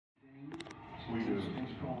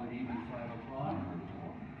call it even 5 o'clock.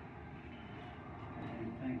 And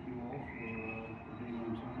thank you all for being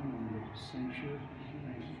on time and the censure.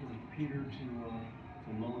 Thanks for Peter to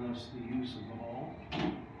loan us the use of the hall. I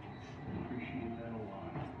appreciate that a lot.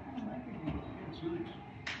 I like it. It's nice.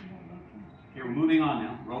 Okay, we're moving on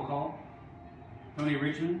now. Roll call. Tony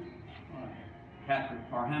Richmond. Aye.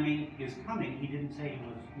 Patrick Parhami is coming. He didn't say he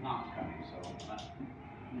was not coming, so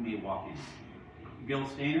he may walk in. Gil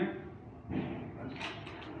Stainer.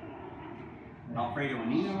 Alfredo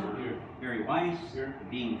Anino. Here. Barry Weiss. Here.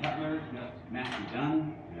 Dean Cutler. Yes. Matthew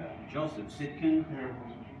Dunn. Yeah. Joseph Sitkin. Here.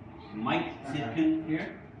 Mike Sitkin. Here?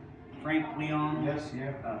 Frank Leon. Yes,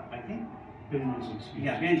 yeah. I think. Ben is excused.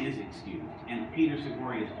 Yeah, Ben is excused. And Peter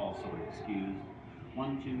Segori is also excused.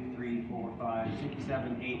 1, 2, 3, 4, 5, 6,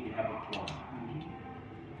 7, 8. You have a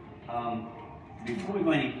quorum. Before we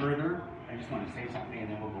go any further, I just want to say something and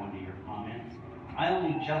then we'll go into your comments. I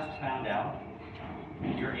only just found out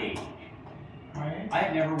your age. Right. I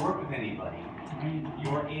have never worked with anybody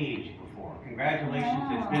your age before. Congratulations,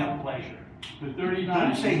 it's been a pleasure. The 39.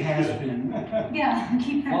 Don't say has been. Yeah,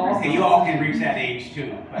 keep that. Well, okay, you all can reach that age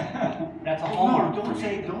too, but that's a No, hallmark. don't for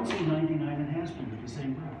say me. 99 and has been at the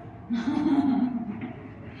same breath.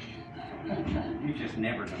 You just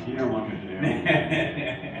never know. You don't want me to.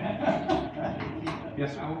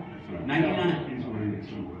 Yes, sir. 99.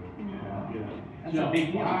 That's a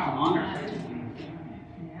big deal. It's an honor.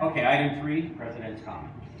 Okay, item 3, President's comment.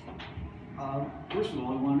 First of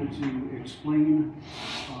all, I wanted to explain,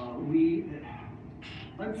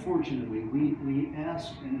 unfortunately, we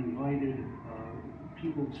asked and invited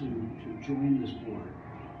people to join this board,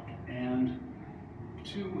 and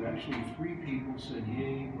actually three people said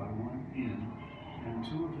yay, I want in, and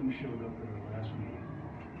 2 of them showed up at our last meeting,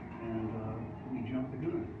 and we jumped the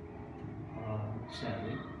gun,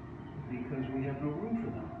 sadly, because we have no room for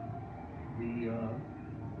them.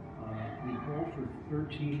 We called for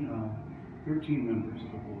 13 members of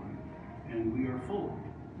the board, and we are full.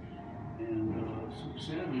 And so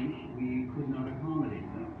sadly, we could not accommodate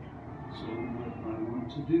them. So what I want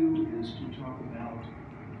to do is to talk about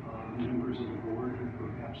members of the board who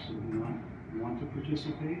perhaps do not want to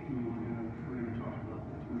participate, and we're going to talk about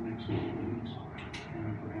that in the next few weeks,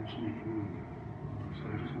 and perhaps make room. So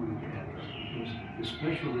I just wanted to add that, because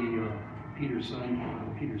especially Peter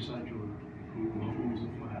Seidler, who owns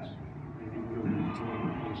the class, I think really enjoyed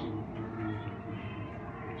it.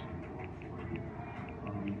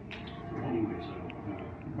 Anyways,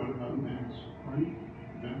 What about Vince? pardon?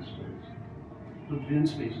 Vince space. The bin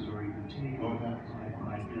space has already been taken. Oh, that's.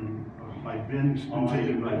 I've been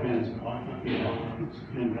taken by Ben.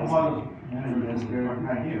 How about members that are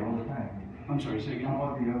not here all the time? I'm sorry, say again? How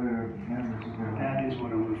about the other members that are That is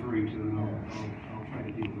what I'm referring to, and I'll try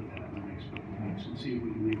to deal with that in the next couple of weeks and see if we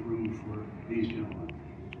can make room for these gentlemen.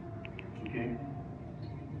 Okay?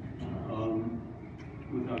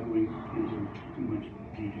 Without going into too much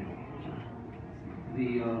detail.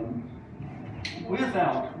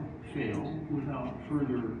 Without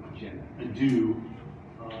further ado,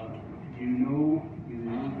 you know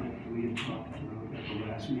that we had talked at the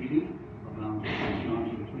last meeting about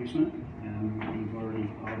John's replacement, and we've already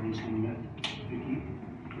obviously met Vicki.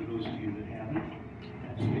 For those of you that haven't,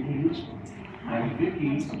 that's Vicki Newsom. And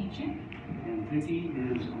Nice to meet you. Vicki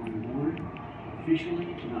is on board officially,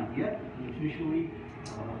 not yet, but officially,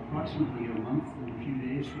 approximately a month and a few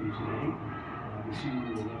days from today, December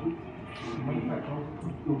 11th.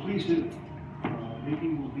 Well, please do. Vicki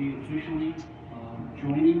will be officially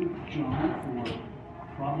joining John for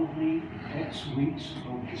probably X weeks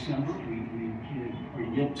of December. We are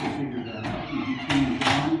yet to figure that out. Between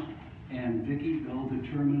John and Vicki, they'll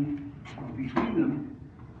determine between them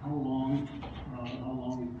how long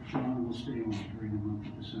John will stay on during the month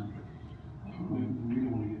of December. We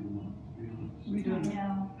don't want to give him up. We don't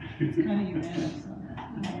know. It's kind of unanimous on that.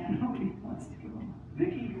 Yeah. Nobody wants to give them.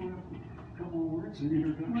 Vicki, you want a couple of words in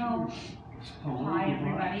introduction? Well, Hello, hi goodbye.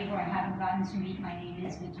 everybody who I haven't gotten to meet. My name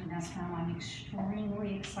is Vicki Nestrom. I'm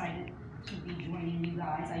extremely excited to be joining you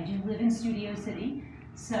guys. I do live in Studio City,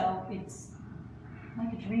 so it's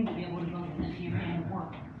like a dream to be able to both live here and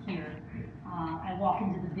work here. I walk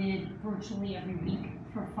into the bid virtually every week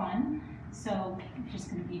for fun, so it's just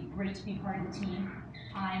going to be great to be part of the team.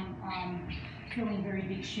 I'm filling very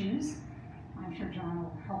big shoes. I'm sure John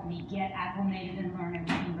will help me get acclimated and learn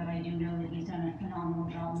everything, but I do know that he's done a phenomenal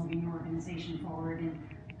job moving the organization forward, and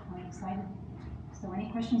I'm excited. So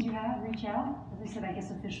any questions you have, reach out. As I said, I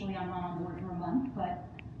guess officially I'm not on board for a month, but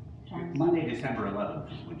John's Monday, December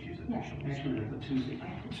 11th is when she's Yeah. official. Actually, that's a Tuesday.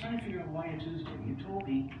 I'm trying to figure out why a Tuesday. You told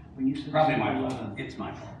me when you said Probably my December fault. 11th. It's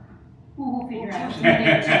my fault. Well, we'll figure Well, out.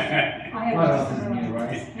 Tuesday. I'm I have What just else is some new, early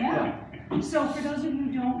right? ones. Yeah. So for those of you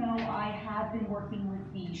who don't know, I have been working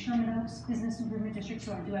with the Sherman Oaks Business Improvement District,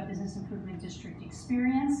 so I do have Business Improvement District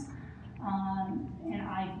experience. And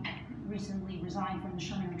I recently resigned from the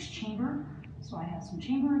Sherman Oaks Chamber, so I have some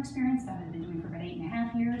chamber experience that I've been doing for about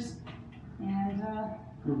 8.5 years. And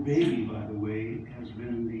Her baby, by the way, has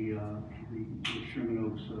been the Sherman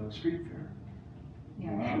Oaks Street Fair.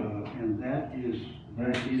 yeah, And that is,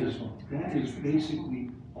 Very successful. that is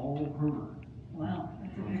basically all her. Wow,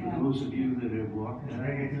 that's a big For one. those of you that have walked It's that.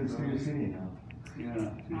 very good to the Studio City now. Yeah.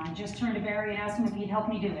 I just turned to Barry and asked him if he'd help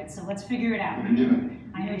me do it, so let's figure it out.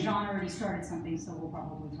 I know John already started something, so we'll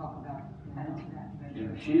probably talk about how to do that. Yeah,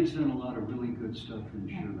 she has done a lot of really good stuff in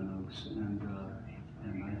Sherman Oaks, and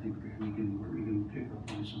I think that we can pick up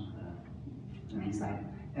on some of that. I'm excited.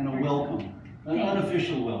 And a welcome, an Thank you.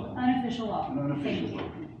 unofficial welcome. Unofficial An welcome. unofficial Thank you.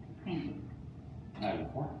 welcome. Thank you. I have a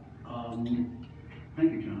report. Thank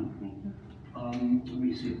you, John. Let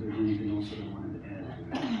me see if there's anything else that I wanted to add to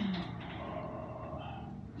that.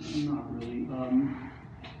 Not really.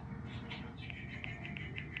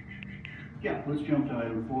 Yeah, let's jump to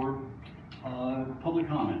item 4. Public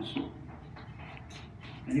comments.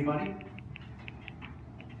 Anybody?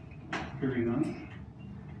 Hearing none.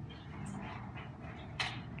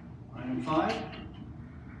 Item 5.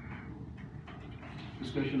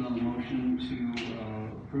 Discussion on the motion to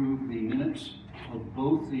approve the minutes of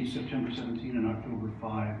both the September 17 and October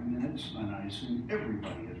 5 minutes, and I assume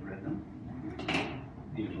everybody has read them.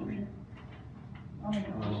 Need a motion? I'll make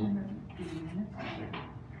a motion to do the minutes.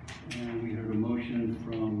 And we heard a motion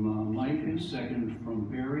from Mike and a second from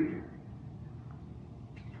Barry.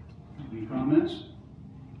 Any comments?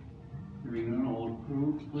 Hearing none, all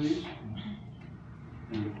approved, please.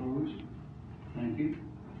 And opposed? Thank you.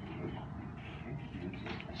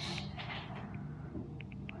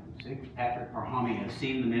 Item 6, Patrick Parhami has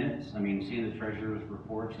seen the minutes, seen the treasurer's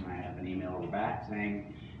reports, and I have an email back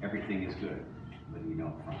saying everything is good, letting you know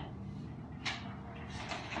up front.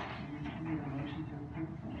 Make a motion to approve.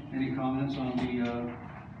 Any comments on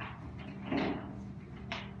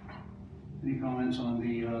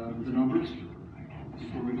the numbers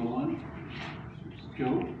before we go on?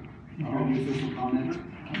 Joe, you're the official commenter.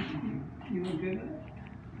 You were good at it?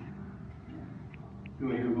 Do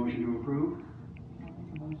I hear a motion to approve? I'll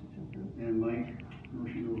make a motion to approve. And Mike,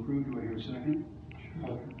 motion to approve. Do I hear a second?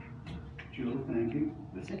 Joe, thank you.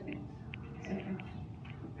 That's it. Second.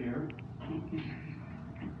 Bear?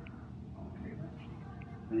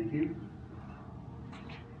 Thank you.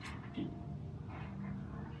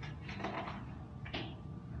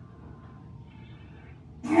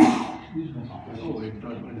 Excuse me. Oh, I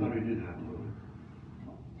thought I did have a vote.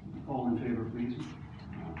 All in favor, please.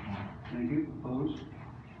 Thank you. Opposed?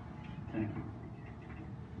 Thank you.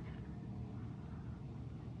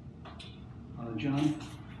 John?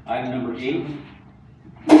 Item number 8.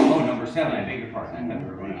 Oh, number 7, I beg your pardon. I thought we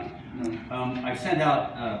were going on. No. I sent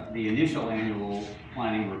out the initial annual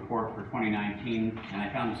planning report for 2019, and I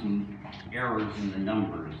found some errors in the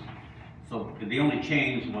numbers. So the only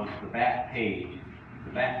change was the back page.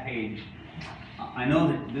 The back page, I know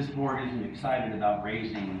that this board isn't excited about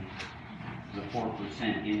raising the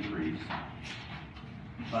 4% increase,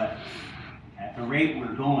 but at the rate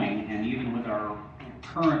we're going, and even with our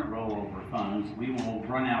current rollover funds, we will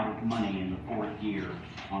run out of money in the 4th year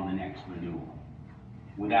on the next renewal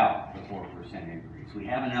without the 4% increase. We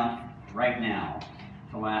have enough right now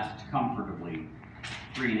to last comfortably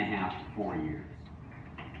 3.5 to 4 years.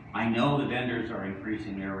 I know the vendors are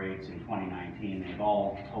increasing their rates in 2019. They've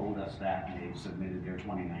all told us that, and they've submitted their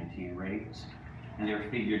 2019 rates. And they're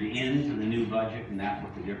figured into the new budget, and that's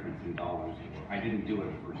what the difference in dollars is. I didn't do it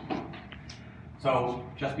the first time. So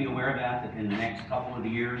just be aware of that in the next couple of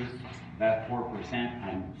years, that 4%,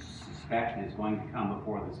 I suspect, is going to come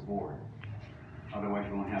before this board. Otherwise,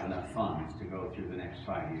 you won't have enough funds to go through the next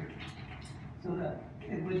 5 years. So that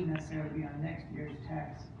it wouldn't necessarily be on next year's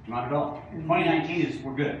tax. Not at all. 2019 is,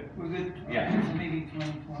 we're good. We're good? Yeah. So maybe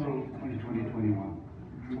 2020. So 2021.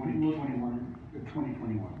 2021.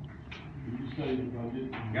 2021. Did you study the budget?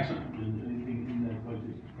 Yes, sir. Is anything in that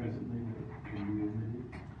budget presently that can be omitted?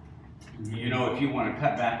 You know, if you want to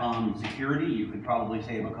cut back on security, you could probably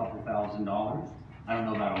save a couple $1,000s. I don't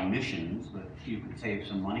know about omissions, but you could save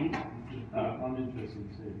some money. I'm interested in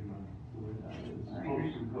saving money. As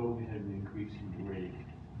opposed to go ahead and increase the rate,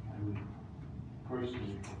 I would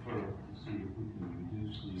personally prefer to see if we can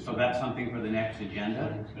reduce the. So that's something for the next agenda?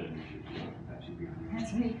 Expenditures. That should be on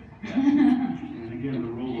That's me. And again, the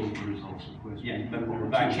rollover is also a question. Yeah,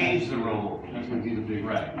 but I changed the rollover. That would be the big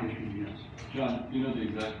Right. issue, yes. John, do you know the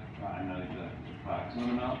exact, not exactly, the approximate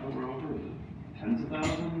amount that we're over, is it tens of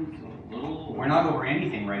thousands, a little? We're not over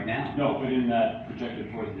anything right now. No, but in that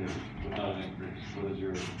projected fourth year, without an increase, what is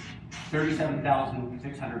your?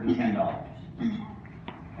 $37,610.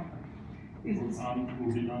 Is this,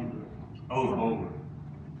 Moving on to. Over.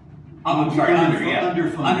 Oh, I'm sorry, under, yeah.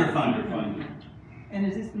 Underfunded. Underfunded. and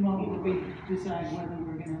is this the moment where we decide whether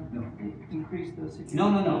we're No. gonna increase those securities?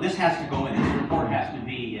 No, this has to go in, this report has to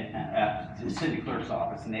be at the city clerk's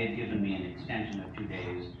office, and they've given me an extension of 2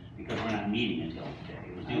 days because we're not meeting until today.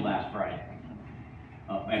 It was due last Friday.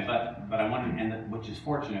 But I wanted, which is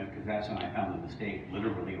fortunate, because that's when I found the mistake,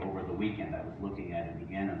 literally over the weekend. I was looking at it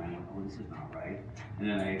again, and I went, oh, this is not right. And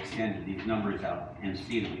then I extended these numbers out and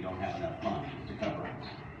see that we don't have enough funds to cover it.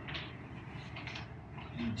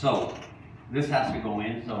 So, this has to go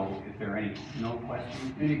in, so if there are no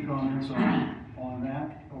questions? Any comments on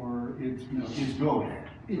that, or it's going? It's So, going.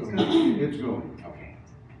 It's going. Okay.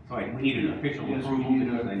 So we need an official Yes, we approval need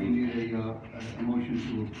because I need. a motion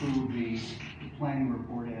to approve the planning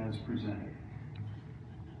report as presented.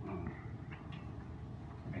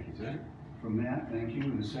 Thank you, sir. From Matt, thank you,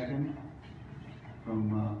 and a second.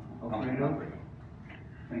 From Alfredo,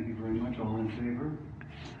 thank you very much, all in favor?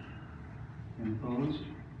 And opposed?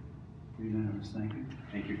 Unanimous, thank you.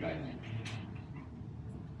 Thank you, guys.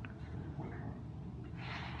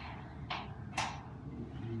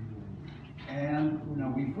 And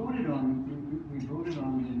now we voted on the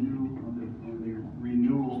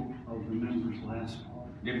renewal of the members last.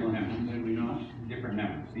 Different members. Did we not? Different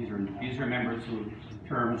members. These are members whose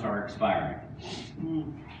terms are expiring.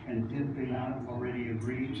 And did they not already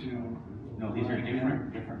agree to? No, these are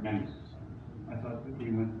different members. I thought that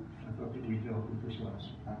we dealt with this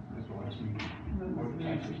at the last meeting.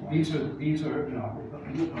 These are,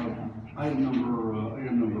 item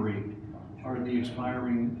number 8 are the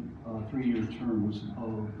expiring 3-year terms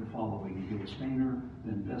of the following: Gil Stainer,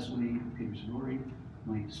 Ben Besley, Peter Sidori,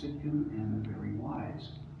 Mike Sitkin, and Barry Wise.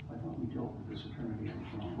 I thought we dealt with this attorney.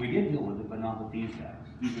 We did deal with it, but not with these guys.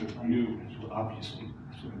 These are new, obviously,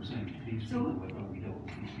 that's what I'm saying. These people, I thought we dealt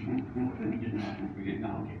with these people, but we did not. We did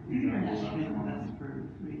not. Peter has been with us for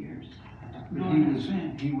 3 years. But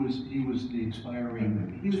he was the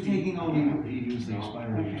expiring. He was taking over. He was the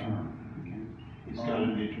expiring term. He's got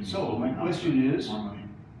an agent. So my question is,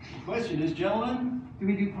 gentlemen, Do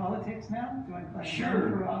we do politics now? Do I like Sure.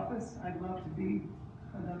 run for office? I'd love to be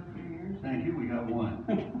another 3 years. thank you, we got one.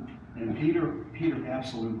 And Peter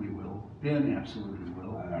absolutely will. Ben absolutely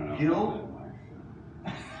will. I don't know. Gil?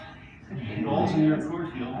 Ball's in your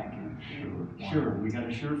court, Gil. I can. Sure, we got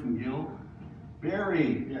a sure from Gil.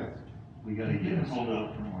 Barry? Yes. We got a yes. Hold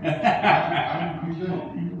up.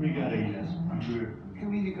 We got a yes. I'm good. Can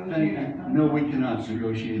we Thank negotiate? you. our contract? No, we cannot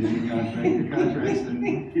negotiate any contract. Your contract's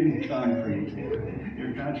in concrete.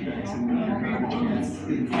 Your contract's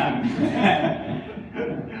in concrete.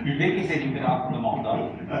 Vicky said you could offer them all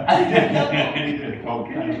double.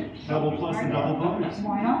 Okay. Double plus and double bonus.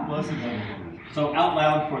 Why not? Plus and double bonus. So out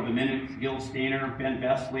loud for the minutes, Gil Stainer, Ben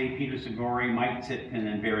Besley, Peter Segori, Mike Sitkin,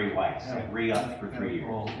 and Barry Weiss. Re-ups for 3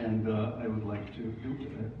 years. And I would like to,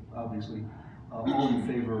 obviously, all in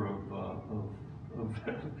favor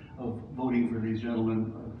of voting for these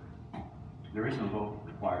gentlemen. There is no vote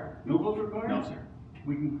required. No vote required? No, sir.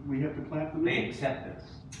 We have to clap them? They accept this.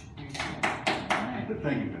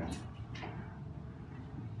 Thank you, guys.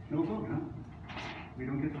 No vote, huh? We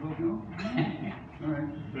don't get to vote no? All right.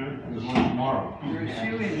 There's one tomorrow. You're a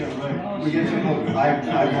shoo-in. Yeah, right. We get to vote. I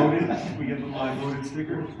voted. We get the I voted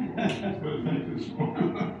sticker.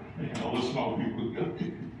 All the small people got.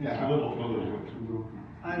 Yeah. A little.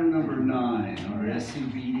 Item number 9 are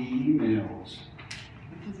SCBD emails.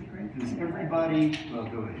 Which is a great. Does everybody, well,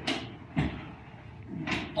 go ahead.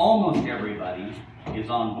 Almost everybody is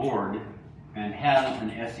on board and has an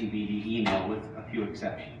SCBD email with a few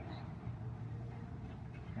exceptions.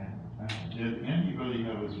 Did anybody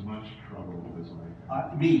have as much trouble as I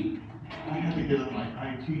had? Me. I had to get my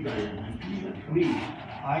IT guy in and he had trouble. Me.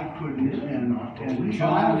 I couldn't, and I would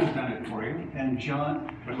John, have done it for you. and John,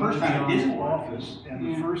 The first time it didn't work. office,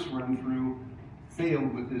 and the first run through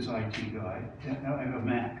failed with this IT guy, and I have a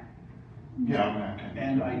Mac. Yeah, Mac.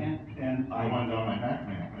 And I I went on my Mac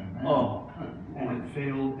map and. man, Oh. good And Lord. it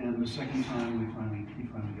failed, and the second time he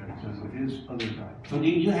finally got it done with his other guy. So do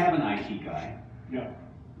you have an IT guy? Yeah.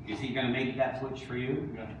 Is he gonna make that switch for you?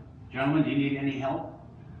 Yeah. Gentlemen, do you need any help?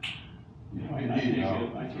 I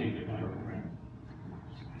take it.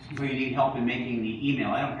 So you need help in making the email.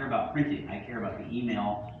 I don't care about printing. I care about the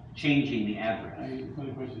email changing the address. It's not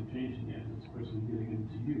a question of changing it, it's a question of getting it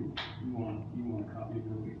to you. You want a copy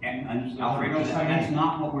of it. And Alfredo, that's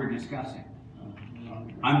not what we're discussing.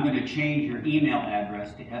 on. I'm gonna change your email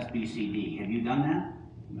address to SBCD. Have you done that?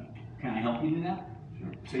 No. Can I help you do that?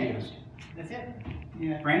 Say yes. That's it.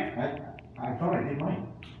 Yeah. Frank, I thought I did mine.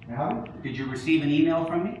 You have it? did you receive an email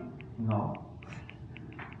from me? No.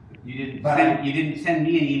 You didn't send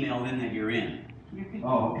me an email then that you're in. You can.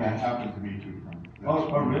 Oh, That okay. happened to me too, Frank.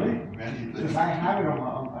 Oh, really? Many Because things. I have it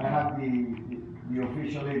I have the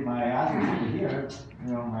officially my address over here,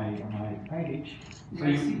 you know, on my page, So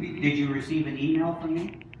did you receive an email from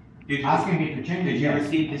me? Did you, asking me to change it. did you yes.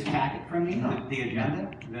 receive this packet from me, No. the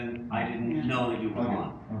agenda? Then I didn't know that you were Okay,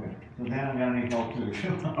 on. okay. So then I'm gonna need help too.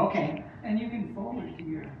 Okay, And you can forward to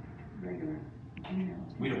your regular email.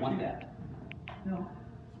 we don't want that, No,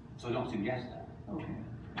 so don't suggest that. okay.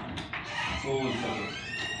 Full and separate.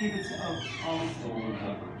 Keep it, always. Full and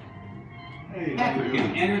separate. Hey, Patrick, you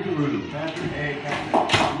enter the room. Patrick, hey,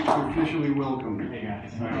 Patrick, you're officially welcome. Hey,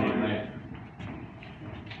 guys.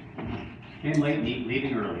 Came late,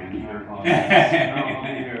 leaving early, I'm sure. No, I'll be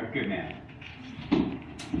here. Good man.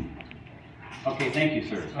 Okay, thank you,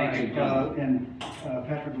 sir. All Thank you. right, and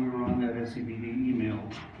Patrick, we were on that SCBD email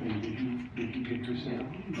thing. Did you get your set?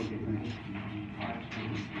 Okay, thank you.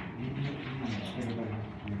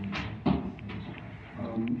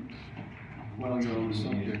 While you're on the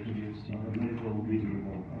subject, medical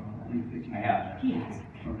legal, I have. Yes.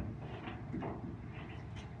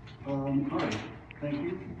 All right, thank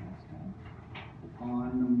you.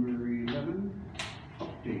 On number 11,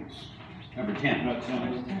 updates. Number 10. Not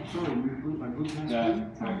ten. Sorry, I blew past Yeah.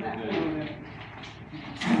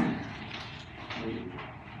 you.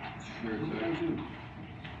 Sure, sir.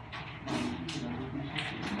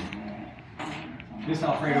 This,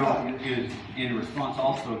 Alfredo, is in response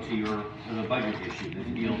also to the budget issue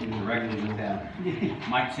that deals directly with that.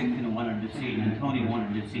 Mike Simpson wanted to see, and Tony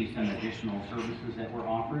wanted to see some additional services that were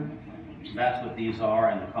offered. That's what these are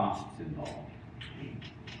and the costs involved.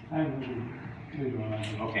 I have a little later on.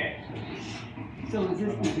 Okay. So is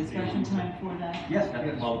this the discussion time for that? Yes,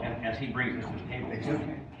 well, as he brings us to the table.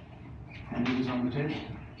 Exactly. And it is on the table.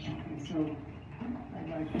 Okay, so I'd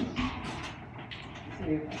like to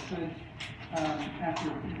say, if I could, after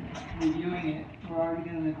reviewing it, we're already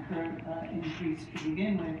going to incur increase to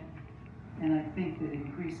begin with, and I think that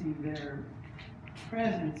increasing their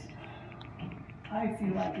presence, I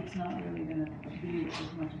feel like it's not really going to be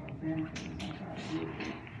as much of a benefit as I thought it would be.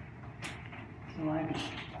 So I,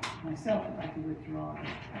 myself, would like to withdraw, but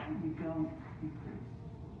we don't increase.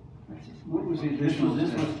 That's just my What was the vote. This additional?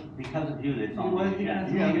 was because of you that's It on the was agenda.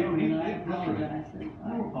 because Yeah, of you, yeah, and I that's right. apologize.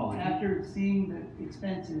 No apology. After seeing the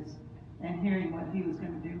expenses and hearing what he was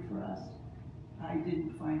gonna do for us, I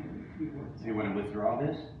didn't find it to be worth You it. want to withdraw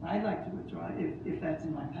this? I'd like to withdraw it if that's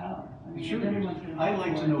in my power. I mean, Sure. if everyone's gonna I'd vote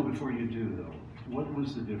like for to it. know before you do though, what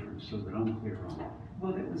was the difference so that I'm clear on it?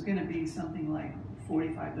 Well, it was gonna be something like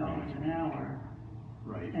 $45 an hour,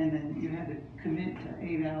 Right. and then you had to commit to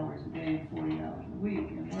 8 hours a day and 40 hours a week,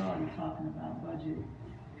 and we're already talking about budget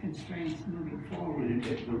constraints moving forward.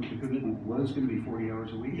 The commitment was gonna be 40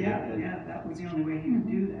 hours a week? Yeah, that was the only way he would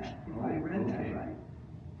do that, if I read that Okay. right.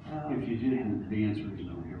 If you didn't, the answer is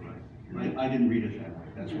no, you're right. I didn't read it that way,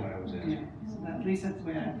 that's why I was Yeah, asking. so at least that's the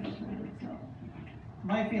way I felt about it, so.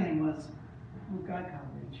 My feeling was, we've got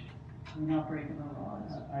coverage, we're not breaking the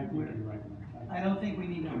laws. I think you're right. I don't think we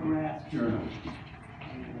need to harass. Sure enough. I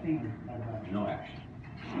think, No action.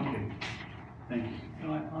 Okay, thank you.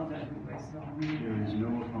 so I apologize, we wasted all the meeting. There is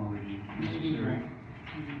no apology necessary.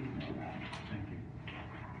 Thank you.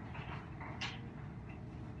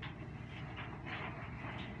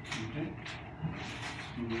 Okay.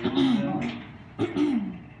 Moving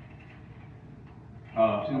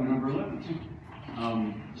on to number 11.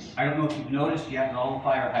 I don't know if you've noticed yet, all the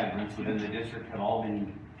fire hydrants within the district have all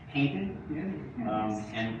been painted.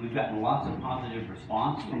 And we've gotten lots of positive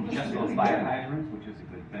response from just those fire hydrants, which is a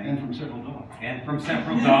good And thing. from several dogs. And from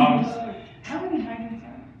several dogs. How many hydrants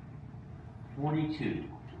are 42.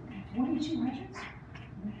 42 hydrants?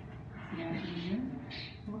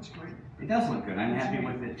 Looks great. It does look good, I'm happy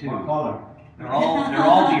with it too. What color? They're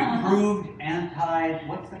all the approved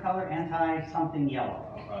what's the color? Anti-something yellow.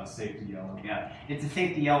 Safety yellow. Yeah, it's a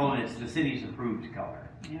safety yellow and it's the city's approved color.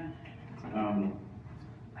 Yeah. I'm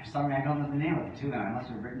sorry, I don't know the name of it too, and I must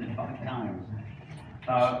have written it 5 times.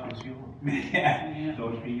 It's yellow. Yeah. So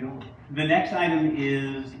it's be yellow. The next item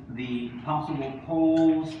is the possible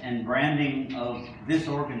polls and branding of this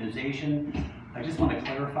organization. I just want to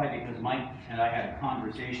clarify because Mike and I had a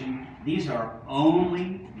conversation. These are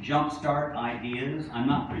only jumpstart ideas. I'm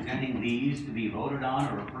not presenting these to be voted on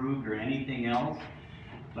or approved or anything else.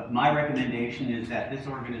 But my recommendation is that this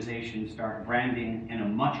organization start branding in a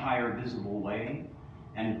much higher visible way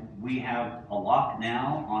And we have a lock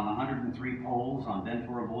now on 103 poles on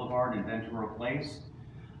Ventura Boulevard and Ventura Place.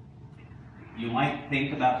 You might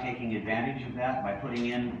think about taking advantage of that by putting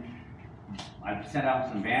in, I've sent out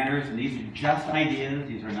some banners, and these are just ideas,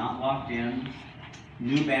 these are not locked in.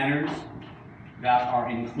 New banners that are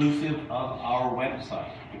inclusive of our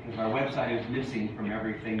website, because our website is missing from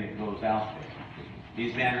everything that goes out there.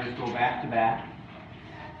 These banners go back to back.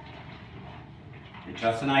 It's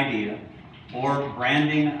just an idea. Or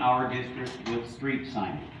branding our district with street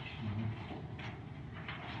signage.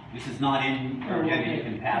 This is not in your agenda, you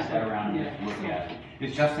can pass that around and just look at it.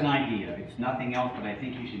 It's just an idea, it's nothing else, but I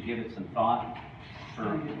think you should give it some thought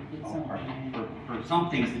for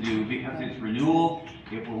something to do, because it's renewal.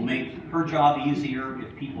 It will make her job easier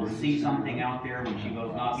if people see something out there when she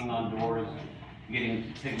goes knocking on doors,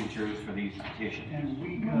 getting signatures for these petitions. And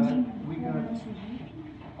we got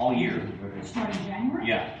All year. Starting January?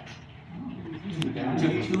 Yeah.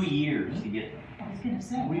 It took 2 years to get them. I was gonna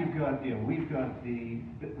say. we've got the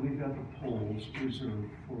polls reserved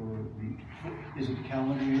for is it the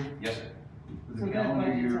calendar year? Yes, sir. For So the that calendar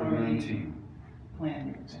budget's year of already 19.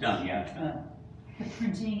 planned. It's done, yeah, it's done. The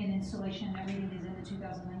printing and installation and everything is in the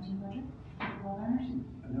 2019 budget? For wall banners?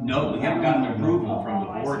 No, we haven't gotten approval from the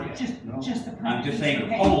Oh, I board see. yet. No. Just the permit. I'm just saying the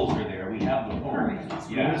Okay. poles are there, we have the poles. Permit.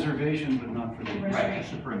 For Yeah, reservation, but not for the. right,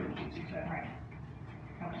 that's the permit piece, exactly. Right.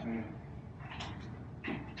 Okay.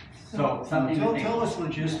 So, something to think. Tell us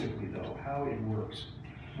logistically though, how it works.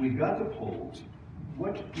 We've got the polls.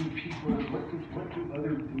 What do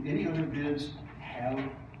any other bids have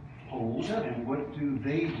polls, and what do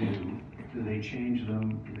they do? Do they change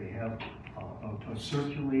them? Do they have a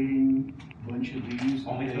circulating bunch of these?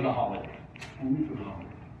 Only for the holiday. Only for the holiday.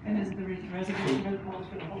 And is the reservation for the polls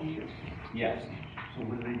for the whole year? Yes, So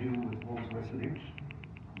what do they do with polls the rest of the year?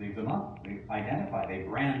 leave them up, they identify, they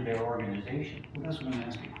brand their organization. Well, that's what I'm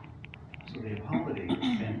asking. So they have holiday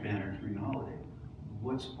banners during the holiday.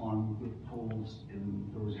 What's on the polls in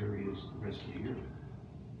those areas the rest of the year?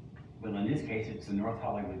 Well, in this case, it's the North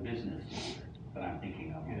Hollywood Business District that I'm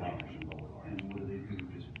thinking of, Yeah. Lankershim Boulevard. And what do they do?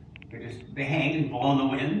 They hang and blow in the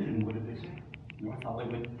wind, And what did they say? North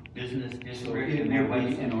Hollywood Business So District, it and their would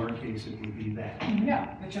be, in website. our case, it would be that.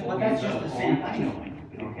 Yeah, well, that's just the same I thing.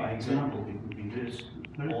 know. By example, it would be this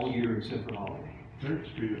all year except for holiday. Third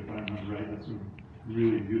Street, if I remember right, that's a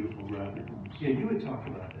really beautiful graphic. Yeah, you had talked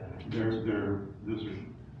about that. This is,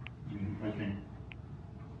 I mean, I think,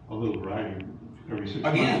 a little writing every 6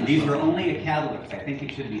 months. Again, these are only a catalyst, I think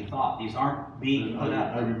it should be thought, these aren't being put I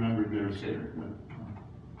up. remember there's,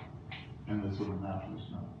 and this little map was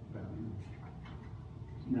not bad.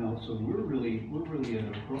 No, so we're really at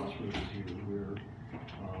a crossroads here where,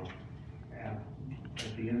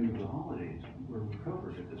 at the end of the holidays, we're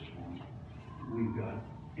covered at this point. We've got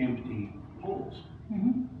empty polls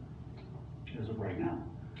Mhm. as of right now.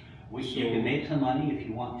 You can make some money if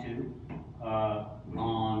you want to,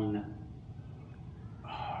 on,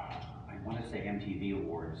 I want to say MTV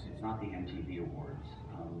Awards, it's not the MTV Awards.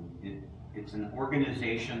 It's an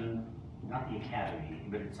organization, not the Academy,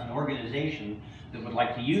 but it's an organization that would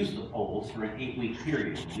like to use the polls for an 8-week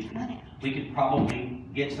period. We could probably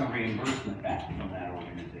get some reimbursement back from that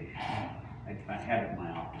organization. I have it in my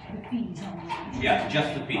office. The fees only. Yeah,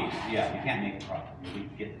 just the fees, yeah, we can't make a profit, we can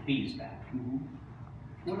get the fees back.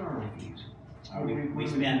 What are our fees?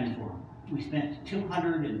 We spent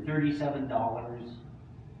 $237,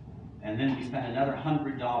 and then we spent another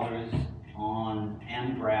 $100 on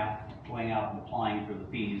AmGraph going out and applying for the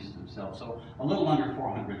fees themselves. So a little under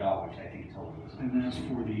 $400, I think, total. And that's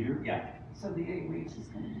for the year? Yeah, So the 8 weeks is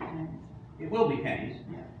gonna be pennies. it will be pennies.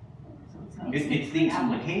 So it's not. It's the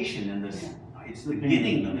application and this, it's the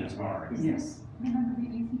getting them that's hard. Is this the number that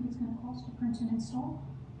you think it's gonna cost to print and install?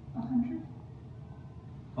 100?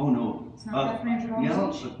 Oh, no. It's not that $300 No,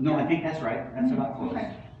 each? no, I think that's right, that's about close.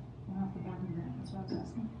 Okay. We'll have to bargain that, that's what I was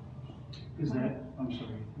asking. Is that, I'm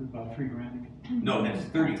sorry, about $3,000? No, that's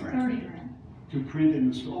 30 grand. 30 grand. To print and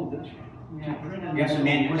install, that's right. Yeah. To print and You have to install.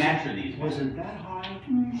 manufacture these. Was it that high?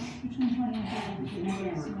 Between 20 and 30.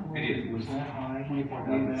 Yes. It is. Was that high?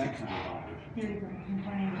 $24,600. 30 grand, between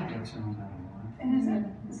 20 and 30. That sounds out of line. And is it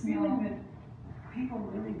It's the feeling not- that people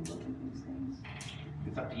really look at these things?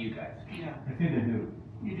 It's up to you guys. Yeah, I think they do.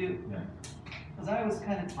 you do? Yeah. Cause I was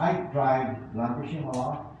kind of. I drive Lankershim a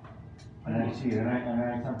lot, and I see it, and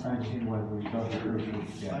I sometimes see what we talk about.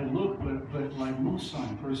 I look, but like most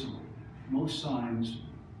signs, personally, most signs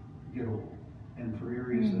get old. And for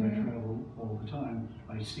areas that I travel all the time,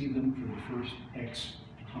 I see them for the first X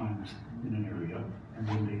times in an area, and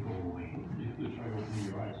then they go away. You have to try opening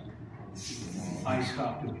your eyes. I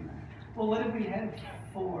stopped doing that. Well, what if we had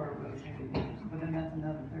 4 rotating? But then that's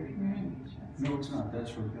another 30 grand each. No, it's not, that's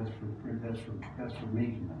for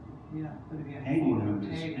making them. Yeah, but if you have Hanging four them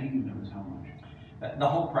tables. hanging them is how much? The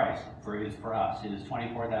whole price for us is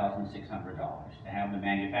 $24,600 to have them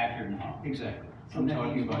manufactured and hung. Exactly. So I'm that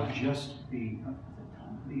talking means about what? just the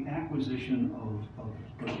acquisition of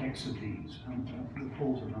X of these. The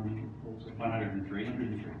poles are how many poles? 103.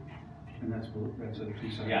 103. And that's a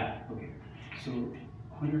two-sided? Yeah. Okay. So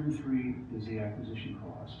 103 is the acquisition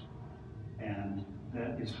cost. And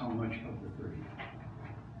that is how much of the 30?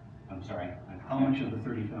 I'm sorry. How much of the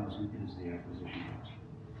 30,000 is the acquisition cost?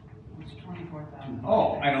 It's 24,000.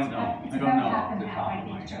 Oh, I don't know. It's I don't about know half off and the half, top I of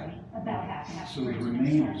my think, head. Jody. About half and half. So the for each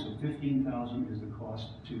remainder, store. so 15,000 is the cost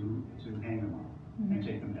to hang them up and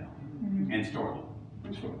take them down. And store them.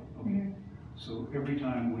 That's right, okay. So every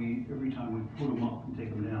time we put them up and take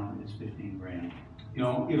them down, it's 15 grand.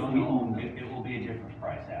 No, If we own them. it will be a different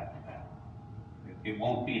price after that. It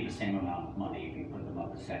won't be the same amount of money if you put them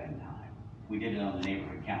up a second time. We did it on the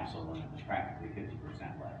neighborhood council when it was practically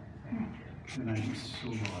 50% less. And I'm so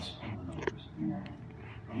lost on the numbers.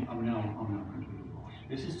 I'm now completely lost.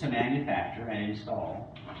 This is to manufacture and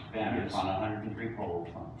install banners on 103 poles,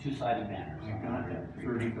 on two-sided banners. I got that,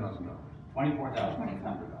 $30,000.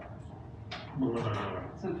 $24,600.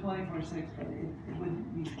 So 24,600, but it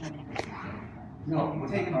wouldn't be 24,600. No, You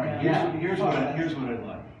take them all right, down. here's what I'd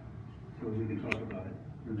like, so we can talk about it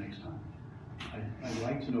the next time. I'd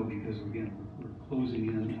like to know, because again, we're closing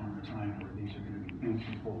in on the time where these are gonna be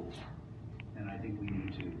empty poles. And I think we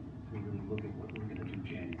need to really look at what we're gonna do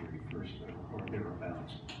January 1st or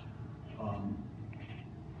thereabouts.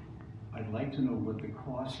 I'd like to know what the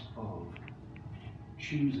cost of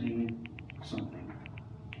choosing something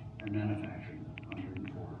and manufacturing them,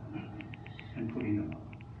 104, and putting them up.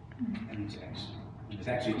 And it's X. It's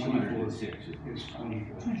actually 206. It's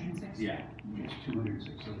 24. 206. Yeah. It's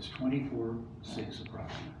 206, so it's 24,600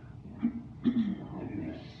 approximately. To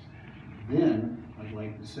do that. Then, I'd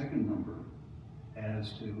like the second number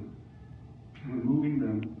as to removing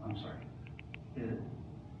them, I'm sorry.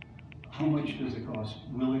 How much does it cost,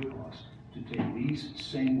 will it cost, to take these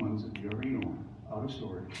same ones that we already own out of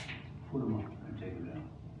storage, put them up and take them down?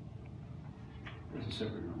 That's a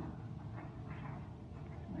separate number.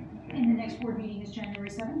 And the next board meeting is January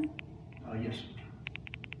 7th? Yes.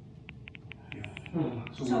 Yeah.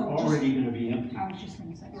 So So we're already gonna be empty. I was just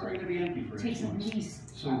gonna say. We're already gonna be empty for 8 Takes at months.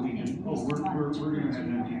 least. So we at can, least we're a month to gonna put have it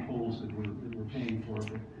empty together. poles that we're paying for,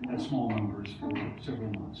 but at small numbers for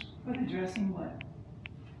several months. But addressing what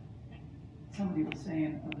somebody was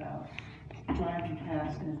saying about driving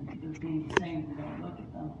past and being saying we don't look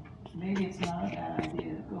at them, maybe it's not a bad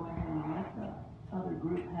idea to go ahead and let the other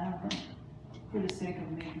group have them for the sake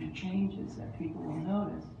of making changes that people will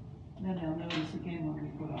notice. And then they'll notice again when we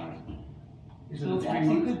put ours. Is So it it 3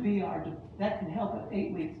 actually months? could be that could help at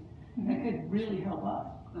 8 weeks. That could really help us.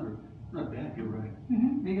 Not bad, you're right.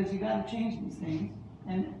 Because you gotta change these things,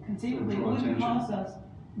 and conceivably, it Draw wouldn't attention. cost us,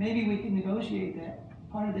 maybe we can negotiate that.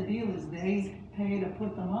 Part of the deal is they pay to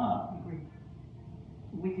put them up.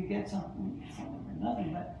 We could get something for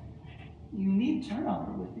nothing, but you need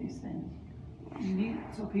turnover with these things. You need,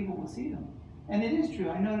 so people will see them. And it is true,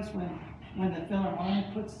 I noticed when the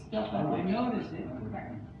Philharmonic puts stuff up, I noticed it,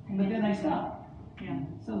 but then I stopped. Yeah.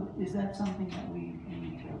 So is that something that we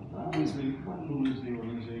need to? Who is the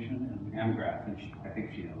organization? MGrath, and I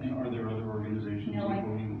think she knows. And are there other organizations? No,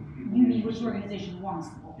 people You need which organization wants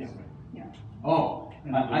the polls. Yeah. Yeah. Oh,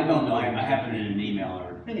 I don't know. I have it in an email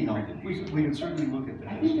or. Anyhow, we can certainly look at that,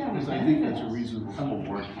 I think that would because I think that's a benefit us. reasonable. Some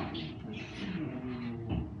award company.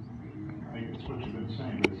 I think it's what you've been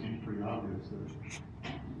saying, but it seems pretty obvious that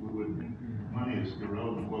money is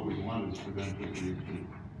irrelevant. What we want is for them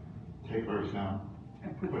to take ours down,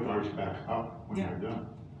 And put ours back up when Yeah. they're done.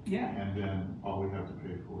 Yeah, And then all we have to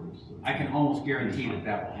pay for is the. I can almost guarantee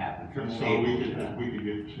that will happen. So Triple A we will do could, that. we could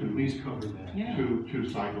get At least cover that. yeah. two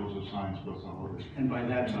cycles of signs plus all of it. And by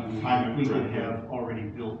that time, Time we and could credit. have already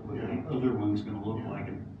built what Yeah. the other one's gonna look Yeah. like.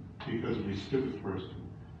 And Because it'd be stupid for us to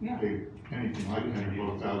Yeah. pay anything like 10 or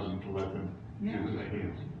 12,000 to let them Yeah. do this.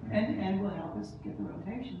 And will help us get the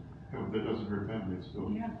rotation. That doesn't hurt them, it's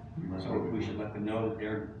still. Yeah. So we should let them know that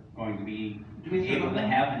they're going to be Do we vote able on to that?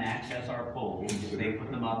 have and access our polls if they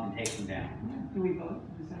put them up and take them down. Do we vote?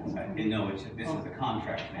 Is that something? No, this is the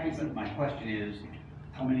contract thing, but my question is,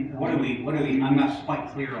 how many? what do we, I'm not quite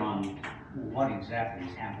clear on what exactly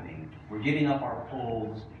is happening. We're giving up our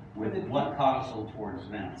polls with what codicil towards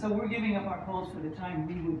them? So we're giving up our polls for the time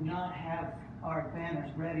we would not have our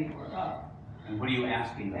banners ready or up. And what are you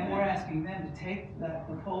asking them? And we're asking them to take the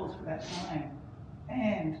polls for that time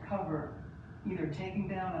and cover either taking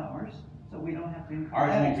down ours, so we don't have to.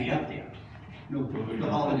 Ours won't be up there. No, the They'll be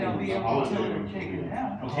holiday. able to Holiday tell them ones to take will it be-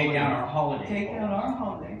 down. Take down our holiday. Take down our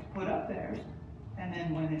holiday, put up theirs, and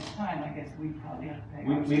then when it's time, I guess we probably have to pay.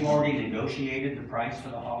 ours. We've already negotiated the price for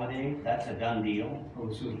the holiday, that's a done deal. Oh,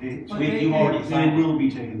 so they, But We- you already they signed will it. be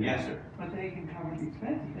taken down. Yes, sir. But they can cover the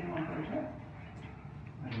expense if they want their truck.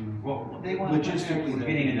 I don't know. Well, They want to put their- Logistically, we're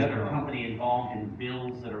getting another company involved in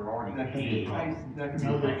bills that are already That could be a paid. problem. That could be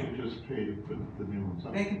a No, they problem. should just pay to put the new ones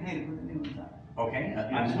up. They can pay to put the new ones up. Okay,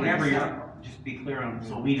 Yes. whatever you're, just be clear on,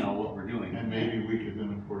 so we know what we're doing. And maybe we could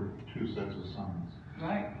then afford 2 sets of signs.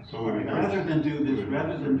 Right. So All we right, have- rather than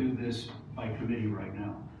do this by committee right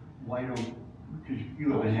now, why don't, because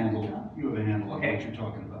you have a handle on what Okay. you're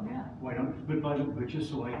talking about. Yeah. Why don't, but just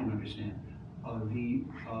so I can understand, how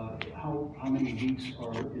many weeks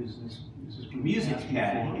is this? group Music asking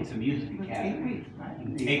Academy, for? it's a music It's 8 academy. weeks,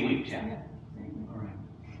 right? 8 weeks, yeah. All right.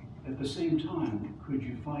 At the same time, could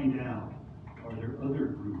you find out, are there other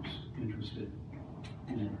groups interested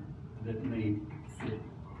in it that may fit?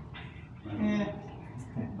 I don't know. Yeah.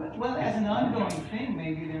 But, well, as an ongoing thing,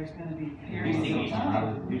 maybe there's gonna be We periods think of it's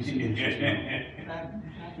time. You see interested. That-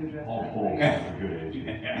 that to address All that. polls have a good age.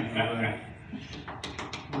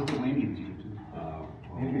 Lithuanians do too.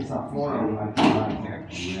 Maybe it's not Florida, like, like,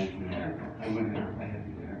 I went there, I had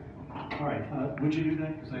you there. All right, would you do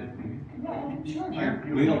that? Because I think. Yeah, sure.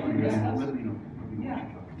 You're We don't- welcome to Yeah. let me know. Yeah.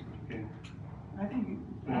 Okay. I think.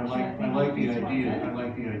 But actually, I think like the it'd be idea, smart. I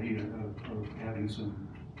like the idea of having some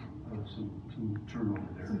turnover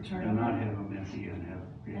there. Some turnover. And not have them empty and have,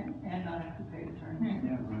 yeah, And not have to pay the tournament.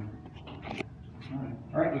 yeah, right. All right.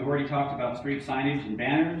 All right, we've already talked about street signage and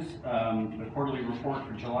banners. The quarterly report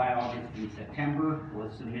for July, August, and September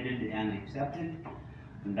was submitted and accepted,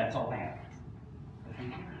 and that's all I have.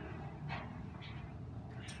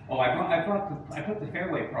 Oh, I put the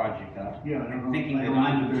Fairway project up. Yeah, I don't know, Thinking I that don't know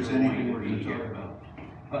I'm if there's going anything to we're be gonna here. talk about.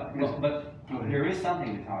 But Go ahead. there is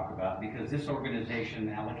something to talk about, because this organization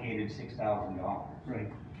allocated $6,000.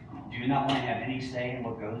 Right. Do you not want to have any say in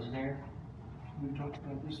what goes there? We've talked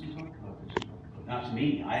about this and talked about this and talked about Not to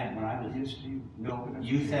me, when I was, this. Yes, to you. no,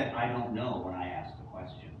 you said, I don't know when I asked the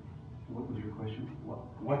question. What was your question?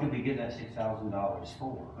 What did we give that $6,000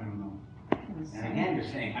 for? I don't know. It was And again, you're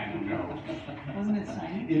saying, I don't know. Wasn't it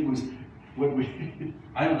signed? It was what we.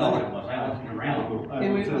 I don't know what it was, I wasn't around.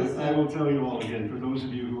 I will tell you all again, for those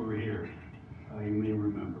of you who were here, you may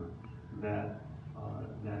remember that,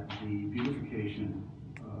 that the beautification,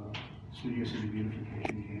 Studio City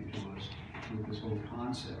beautification came to us with this whole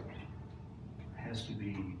concept, has to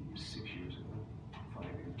be 6 years ago, 5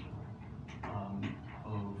 years ago,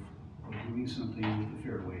 of doing something with the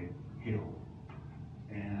Fairway Hill.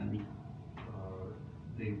 And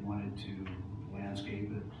they wanted to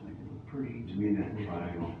landscape it, to make it look pretty. To mean make it that look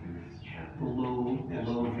triangle? below Yes.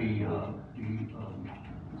 the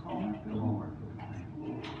hallmark of the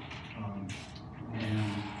thing.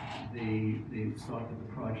 And they thought that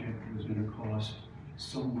the project was gonna cost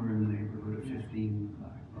somewhere in the neighborhood of $15,000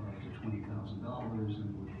 to $20,000,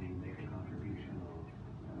 and would we make a contribution of,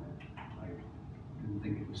 I didn't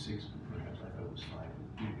think it was 6, but perhaps I thought it was 5,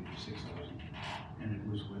 maybe it was 6,000. And it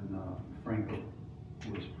was when Franco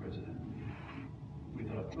was president. We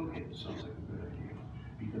thought, okay, this sounds like a good idea,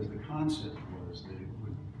 because the concept was that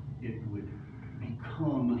it would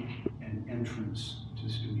become an entrance to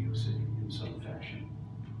Studio City in some fashion.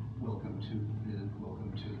 Welcome to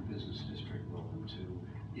the business district, welcome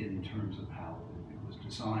to, in terms of how it was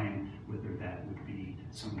designed, whether that would be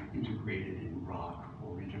some integrated in rock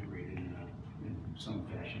or integrated in some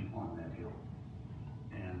fashion on that hill.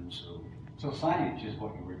 And so So signage is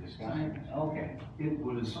what you were discussing? Okay. it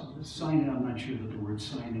was signage, I'm not sure that the word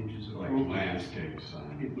signage is Like appropriate. landscape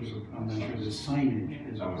sign. It was, I'm not sure the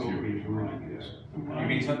signage is That was the appropriate original word. idea. You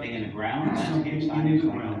mean something in the ground, landscape Something signage? in the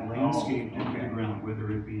like ground, that? landscaped Oh, into the okay. ground,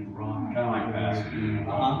 whether it be in rock. Kinda like whether it basket. be in-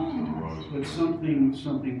 Uh-huh. But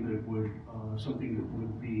something that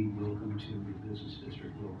would be welcome to the business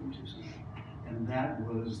district, welcome to something. And that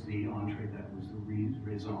was the entree, that was the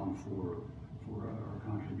raison for our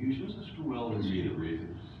contributions, as well as. The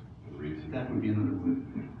reasons. That would be another word.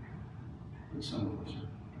 But some of us are,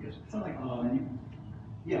 yes. So like,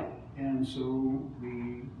 Yeah, and so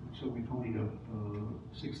we ponied up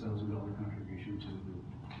 $6,000 contribution to the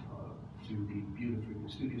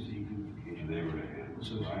Studio City Beautification And they were to handle it,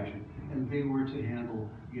 Association. And they were to handle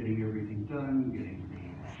getting everything done, getting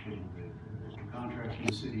the contracts from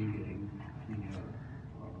the city, getting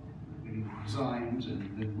the designs,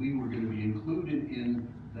 and that we were going to be included in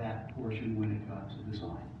that portion when it got to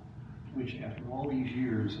design. Which, after all these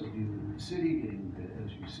years of dealing with the city, getting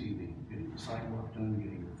as you see, getting the sidewalk done,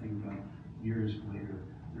 getting the thing done, years later,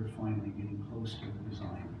 they're finally getting close to the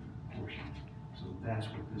design portion. So that's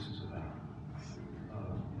what this is about.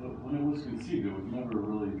 But when it was conceived, it was never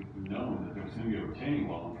really known that there was gonna be a retaining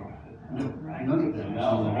wall in front of it. No, Right. none of that. And was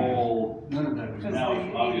now the known. whole, None of that was Because now known.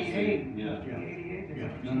 it's obviously, the yeah. Yeah. 88, Yeah,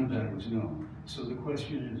 there's none of that was known. So the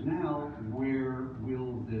question is now, where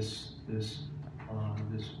will this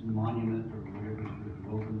monument or whatever it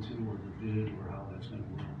will open to, or the bid, or how that's gonna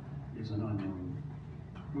work, is an unknown.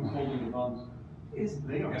 Who's holding the funds? Is,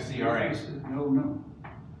 They are. SCRA. No.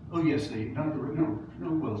 Oh, yes, no,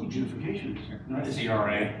 well, beautification is. not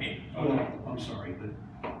CRA. Oh, I'm sorry, but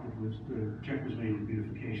it was, the check was made for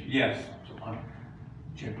beautification. Yes. So,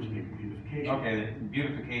 check was made for beautification. Okay, the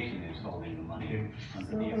beautification is holding the money Okay.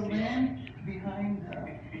 under so the the FCRA. land behind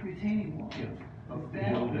the retaining wall, Yeah.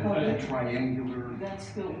 That- That triangular, that's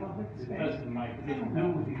still public That's space? the mic. I don't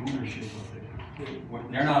know the ownership of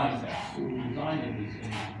it. They're not assessed. The design of this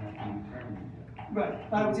thing is not being determined yet.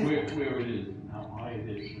 Right, but I was just, Where it is and how high it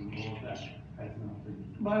is and all of that has not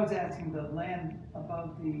been. but I was asking the land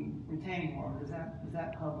above the retaining wall, is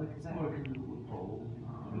that public, is that? Or it can do with poles,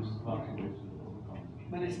 there's lots of ways to overcome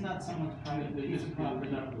it. But it's not someone's private piece of property.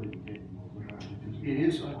 They're not really taking over. It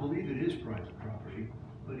is, I believe it is private property,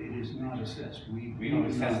 but it is not assessed. We don't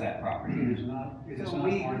assess that property. It is not, it is So not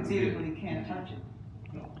we part of the bid. conceivably can't touch it.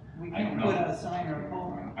 No. We I don't can't put know. a sign or a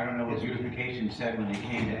pole. I don't know what beautification said when they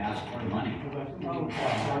came to ask for money. Oh,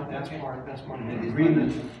 That's part of the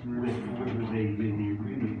agreement with whoever they made the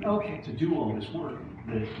agreement. Okay. To do all this work,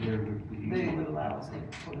 that there would be. They would allow us to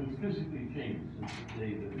Well, put it's physically changed since the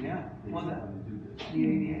day that Yeah, they well, wanted to do this. the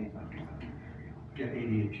ADA. Yeah,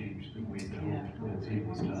 ADA changed the way the whole thing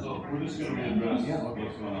was done. So we're just gonna readdress Yeah.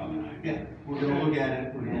 what's going on. Yeah, we're gonna look at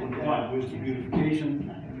it, we're gonna look at it with the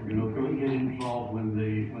beautification, we're gonna go get involved when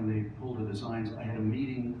they pull the designs. I had a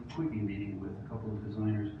meeting, quickie meeting with a couple of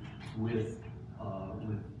designers, with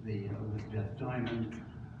Beth Diamond,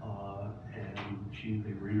 and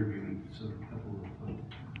they were interviewing sort of a couple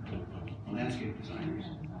of landscape designers,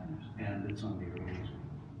 and it's on the early.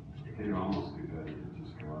 It'd almost be better to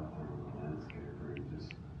just go out there with a landscaper and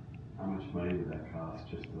just, how much money would that cost,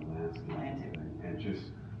 just the landscape thing? And just,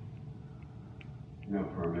 no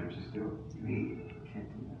permit, just do it. We can't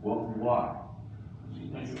do that. Well, why?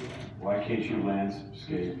 Why can't you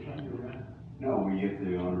landscape? No, we get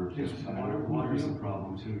the owner to Just sign water is the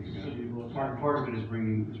problem too. You got- Part of it is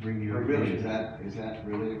bringing the But really, irrigation. is that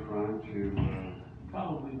really a crime to,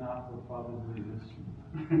 Probably not, but probably this.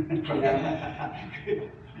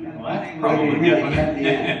 Well, that's I probably mean, really, at the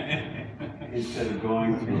different. instead of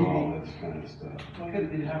going through all this kind of stuff? Well, could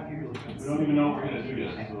have been out here. We don't even know what we're gonna do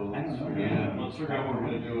yet, so I don't know. let's figure out what we're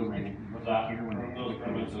gonna do with that, those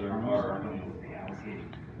permits that are.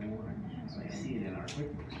 So I see it in our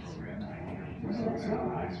QuickBooks program. It's not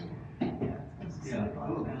nice. Yeah,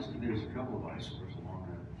 oh, there's a couple of eyesores along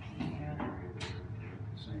that area.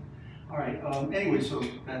 Same. All right, anyway, so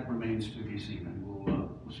that remains to be seen, and we'll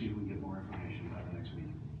see if we can get more information by the next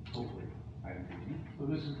meeting, hopefully. Item 15. So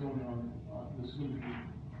this is going on, this is going to be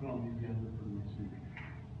put on the agenda for the next week.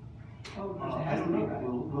 Oh, I don't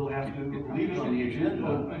know, we'll have to leave it on the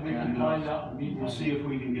agenda. We can find out in the meantime. We'll see if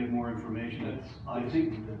we can get more information. I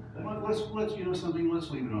think, let's, you know something, let's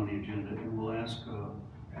leave it on the agenda, and we'll ask Beth,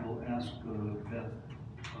 we'll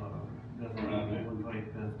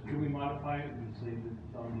invite Beth to. Can we modify it and say that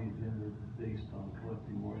it's on the agenda based on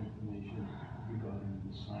collecting more information regarding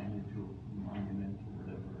the signage or monument or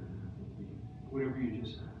whatever it would be? Whatever you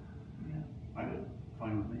just said. Yeah.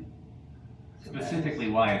 Fine with me. Specifically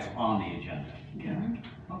why it's on the agenda.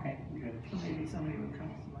 Yeah. Okay. Okay. So maybe somebody would come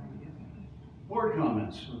to mind again. Board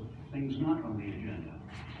comments of things not on the agenda.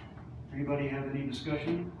 Anybody have any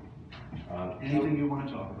discussion? Anything you want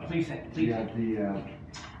to talk about? Please say, please. Yeah,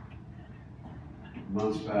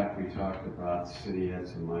 months back, we talked about the city had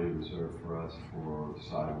some money reserved for us for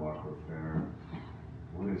sidewalk repair.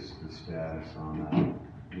 What is the status on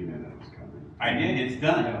that? You know that was coming. I did, it's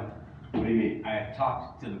done. What do you mean? I have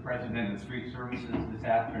talked to the president of Street Services this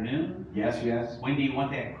afternoon. Yes? When do you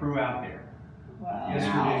want that crew out there? Wow.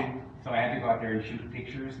 Yesterday, So I had to go out there and shoot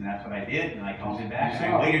pictures, and that's what I did, and I called you back, and I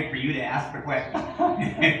saw. waited for you to ask the question.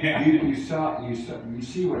 You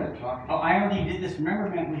see what I'm talking Oh, about? I already did this, remember,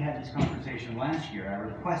 man, we had this conversation last year, I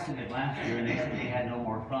requested it last year, and they said they had no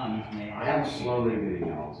more funds, and they. I'm slowly getting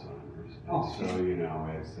Alzheimer's, Oh. and so, you know,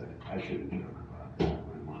 I shouldn't joke about that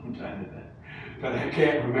when I'm done with that. But I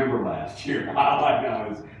can't remember last year, all I know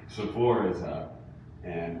is Sephora's up,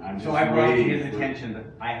 and I'm just So I brought to waiting his for- attention that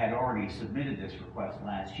I had already submitted this request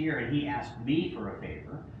last year, and he asked me for a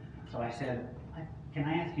favor. So I said, can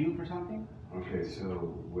I ask you for something? Okay, so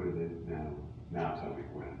what is it now tell me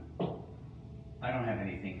when. I don't have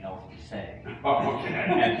anything else to say Oh, okay.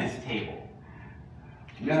 at this table.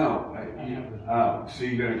 No, I have a- oh, so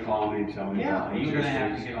you're gonna call me and tell me Yeah, about you're gonna have to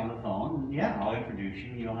logistics? get on the phone, yeah, I'll introduce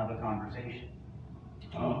you, you'll have a conversation.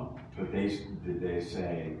 Oh, but did they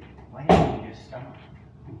say, Why don't you just stop?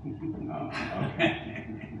 oh, okay.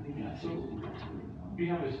 So, we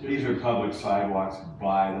have a. These are public sidewalks,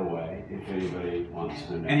 by the way, if anybody wants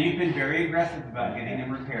to know. And you've been very aggressive about getting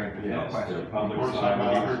them repaired, there's no Yes, they're question. public Or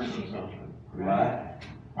sidewalks. sidewalks. What?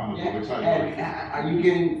 On the Yeah, public side. and are you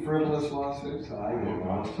getting frivolous lawsuits? I get them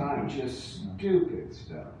all the time, just stupid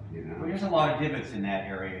stuff, you Well, know? there's a lot of divots in that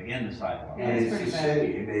area, in the sidewalk. And it's it's pretty the bad.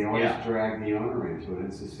 city, and they always Yeah. drag the owner into it,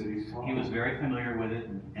 it's the city's fault. He was very familiar with it,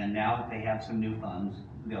 and now that they have some new funds,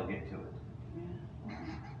 they'll get to it.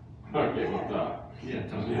 Okay, well, stop. Yeah,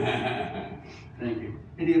 thank you.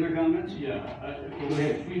 Any other comments? Yeah, Go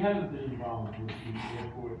ahead. we haven't been involved with the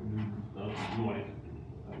airport and stuff, noise.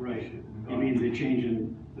 Right. You mean the change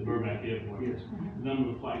in? The Burbank Airport. Yes. The number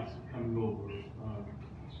of flights coming over,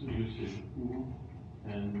 Studio City.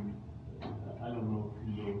 And I don't know if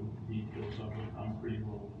you know the details of it, I'm pretty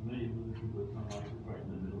well familiar with it, but my wife is right in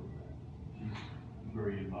the middle of that. She's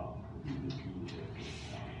very involved with this Studio City.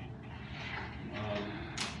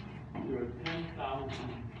 There are 10,000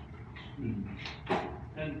 students,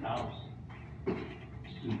 10,000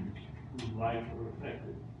 students whose lives are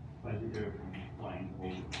affected by the airplane flying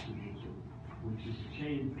over Studio City, which is a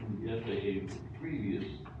change from the FAA's previous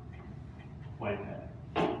flight path.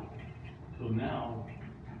 So now,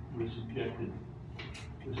 we're subjecting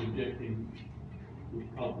the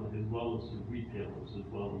public as well as the retailers, as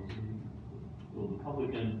well as the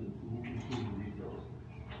public and the retailers,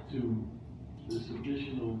 to this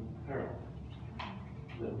additional peril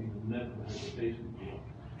that we've never had to face before.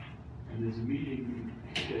 And there's a meeting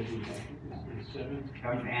scheduled, I think it's the 7th.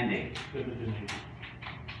 7th and 8th. 7th and 8th.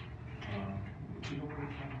 Do you know what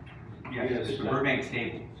time? Yes, Yes, it's the sir. Burbank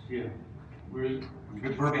Stables. Yeah, Where is? The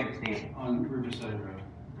Burbank Stables. on Riverside Road.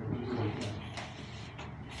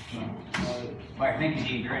 Well, thank you,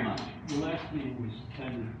 Dean, very much. The last meeting was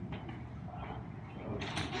attended by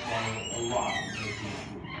a lot of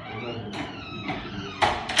people,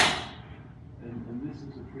 and this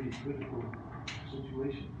is a pretty critical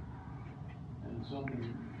situation. And something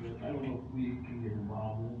that I don't know if we can get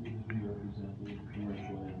involved in because we represent the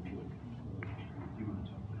commercial and you want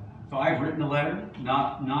to talk about. So I've written a letter,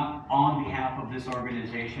 not on behalf of this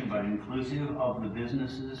organization, but inclusive of the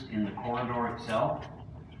businesses in the corridor itself,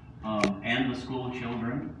 and the school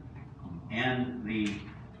children, and the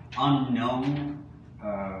unknown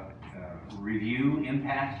review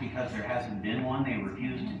impacts, because there hasn't been one, they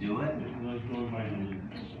refused to do it.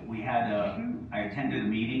 We had I attended a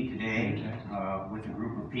meeting today with a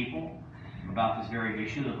group of people about this very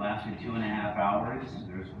issue that lasted 2.5 hours.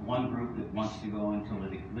 There's one group that wants to go into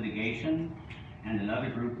litigation, and another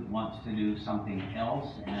group that wants to do something else,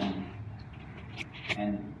 and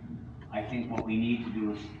I think what we need to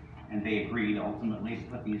do is, and they agreed ultimately to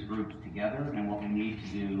put these groups together, and what we need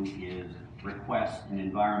to do is request an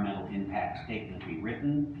environmental impact statement be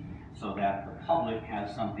written so that the public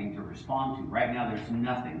has something to respond to. Right now, there's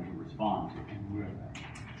nothing to respond to.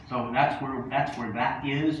 So that's where that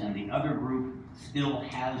is, and the other group still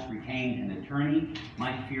has retained an attorney.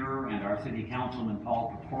 Mike Fuhrer and our city councilman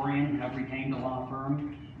Paul Pecorian have retained a law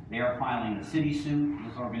firm. They are filing a city suit.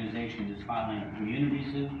 This organization is filing a community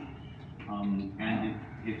suit. And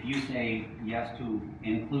if you say yes to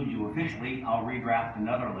include you officially, I'll redraft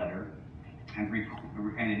another letter and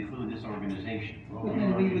include this organization. But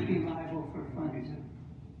then we would be liable for funds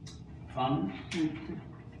Funds? to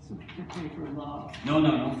pay for law. No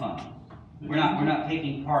funds. We're not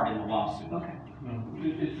taking part in the lawsuit. Okay. No,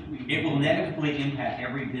 It will negatively impact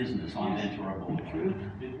every business on Ventura Boulevard.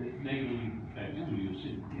 It negatively affects Studio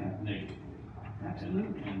City. Yeah. Negatively.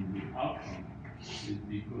 Absolutely. And the outcome is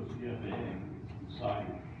because the FAA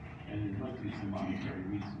decided, and there must be some monetary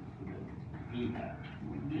reasons for them to do that,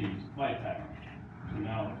 change the flight pattern. So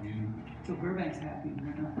now if you, So Burbank's happy,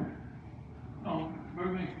 we're not. no,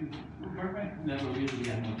 Burbank never really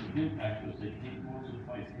had much of an impact because they came, most of the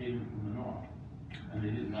flights came from the north. And they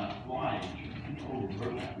did not fly over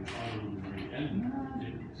Burbank, they fly over the very end.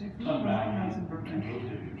 They Some flew back. around house in Burbank.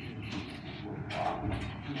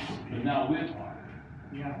 But now we're flying.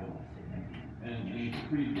 Yeah. And it's a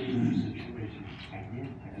pretty dangerous situation.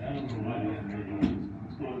 And I don't know why they haven't made it.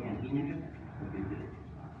 It's going on doing it, but they did.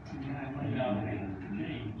 And now they have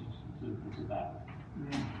changed to that.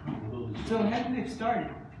 Yeah. So have they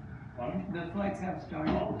started? Pardon? The flights have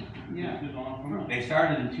started? Oh, Yeah. it's been on for months. They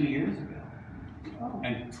started in 2 years ago. Oh.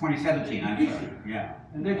 In 2017, I'm sorry, yeah.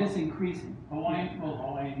 And they're just increasing. Hawaii is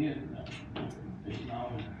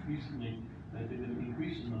now recently that they've been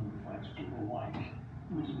increasing the number of flights to Hawaii.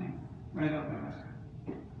 Right over.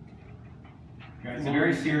 It's a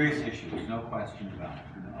very serious issue, there's no question about it.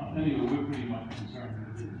 Anyway, we're pretty much concerned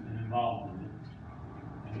with it and involved in it.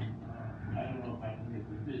 And, I don't know if I can get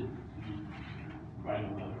the bid to write a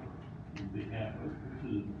letter on behalf of, to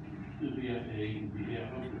the VFA and behalf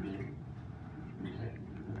of the bid,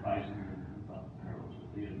 advising them about the perils that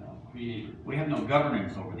they have now created. We have no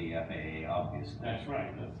governance over the FAA, obviously. That's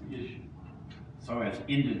right, that's the issue. So as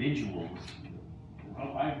individuals,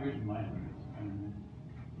 Well, I've written my limits, I mean,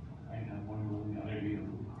 I have one rule, the other, the other.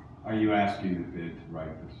 Are you asking the bid to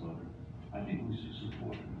write this letter? I think we should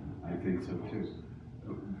support it. I think so too.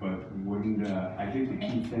 But wouldn't, I think the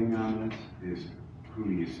key thing on this is who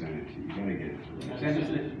do you send it to? You gotta get it to You them. gotta send it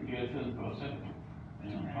to us, and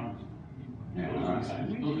I'm honest. Yeah, Those are the guys,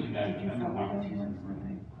 those are the guys that have the conferences.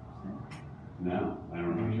 No, I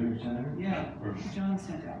don't know. Yeah, John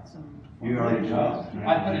sent out some. You already got it. I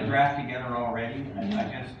put a draft together already, I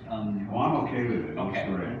just, Well, I'm okay with it. Okay.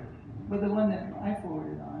 It's great. But the one that I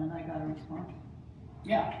forwarded on, and I got a response.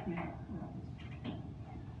 yeah. Yeah.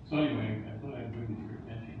 So anyway, I thought I'd bring it to your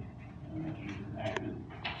attention, it's an active,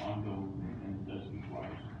 ongoing, and it does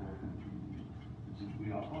require support from the community. Since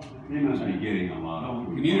we are part of it. They must be getting a lot No, of.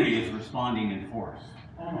 the community is responding in force.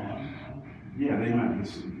 Oh, no, Yeah, they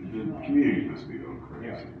must, the community must be going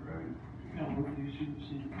crazy, right? no, what you should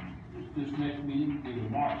see, this next meeting is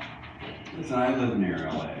in March. Listen, I live near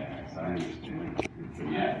LAX, I understand. It's a-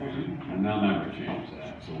 Yeah, well, you- And they'll never change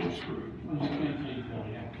that, so we're screwed. Well, you can't change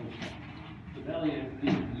LAX, but the LAX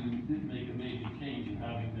did make a major change in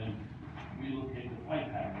having them relocate the flight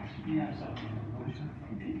patterns. Yeah. Something in motion.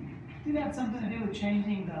 Did that have something to do with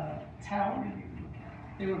changing the tower?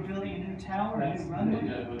 They were building a new tower, a That's, new runway?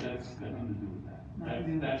 yeah, but that's nothing to do with that. Nothing to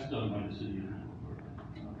do with That's done by the city of Hillsborough.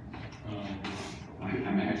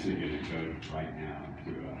 I'm actually gonna go right now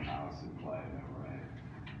to a house in Playa, right?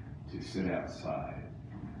 To sit outside,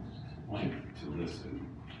 to listen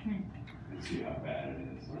and see how bad it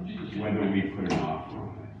is. Whether we put an offer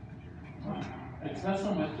on it. It's not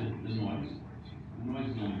so much the noise. The noise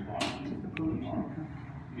is only part of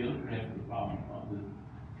it. The other half of the problem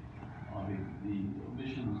are the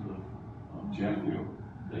emissions of Jet fuel.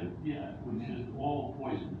 that, yeah, which is all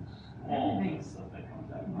poisonous, all the stuff that comes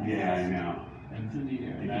out. Yeah, I know. And it's in the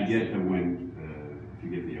air. If you get the wind, if you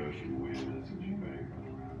get the ocean wind, that's what you bank on.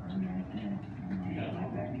 Yeah,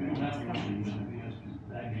 that's what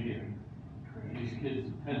that year. These kids,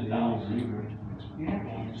 10,000,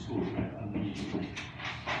 going to school right underneath.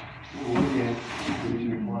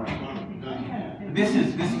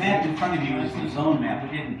 This map in front of you is the zone map,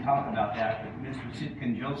 we didn't talk about that, but Mr.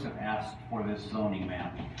 Sitkin Joseph asked for this zoning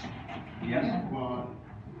map. Yes? Well,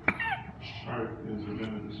 has there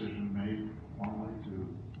been a decision made formally to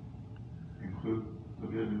include the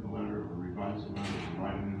bid in the letter or revise the letter or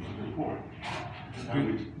write it into the report?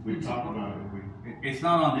 We talked about it, It's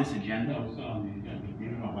not on this agenda. No, it's not on the agenda.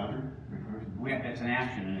 even a letter? It's an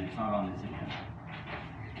action and it's not on this agenda.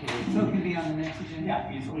 So it can be on the next agenda?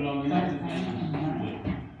 Yeah, easily. But on the next agenda, it's too late.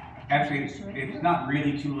 Actually, it's not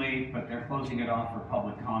really too late, but they're closing it off for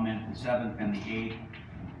public comment, the 7th and the 8th.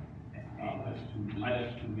 That's too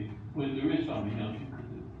late. Well, there is something else you could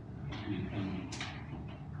do.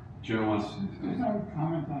 Joe wants to. Just I would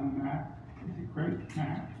comment on the map. It's a great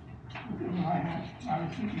map. I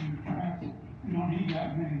was thinking perhaps we don't need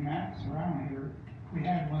that many maps around here. We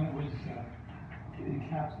had one that was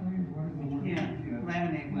encapsulated, what is the word? Yeah,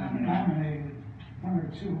 laminate. Laminated, one or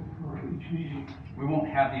two for each meeting. We won't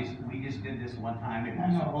have these, we just did this one time, it I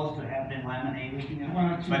was know. supposed to have been laminated,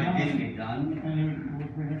 One or two but it didn't maps. get done. And you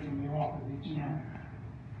would bring it from the office each time.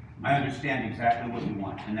 I understand exactly what you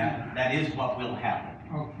want, and that is what will happen.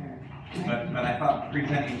 Okay. But I thought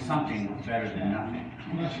presenting something was better than nothing.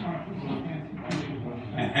 Unless you want to put some fancy pictures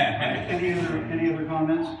on it. Any other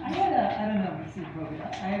comments? I had I don't know if this is appropriate,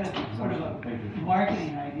 I had a sort of a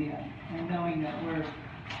marketing idea, and knowing that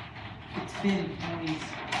it's been one of these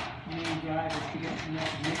main drivers to get some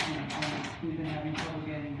recognition, and we've been having trouble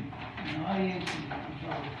getting an audience, and having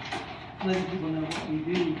trouble letting people know what we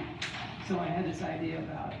do. So I had this idea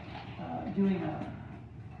about doing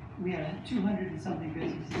we had 200 and something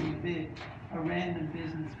businesses in the bid, a random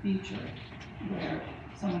business feature where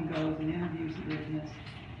someone goes and interviews the business,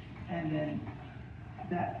 and then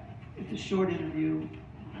it's a short interview,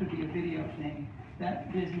 could be a video thing.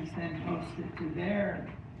 That business then posts it to their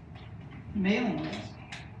mailing list.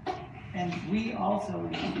 And we also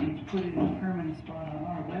put it in a permanent spot on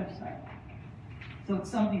our website. So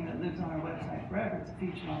it's something that lives on our website forever. It's a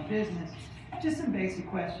feature on business. Just some basic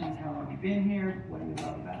questions. How long have you been here? What do you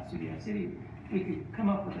love about Studio City? We could come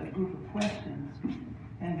up with a group of questions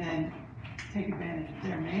and then take advantage of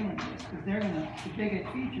their mailing list, because they're gonna, if they get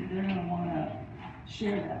featured, they're gonna wanna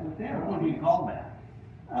share that with their What do you audience. call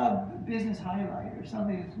that? Business highlight or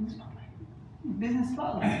something, business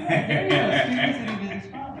spotlight. There you go, Studio City Business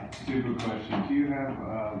Spotlight. Stupid question, do you have,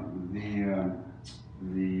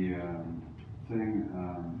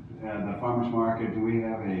 the farmer's market, do we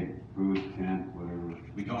have a booth, tent, whatever?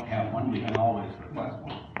 We don't have one, we can always request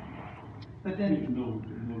one. But then, There's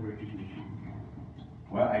no recognition.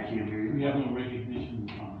 Well, I can't hear you. We have no recognition in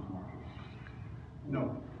the farmer's market.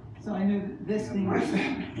 No. so I knew that this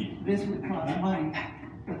thing, this would cost money,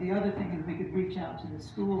 but the other thing is we could reach out to the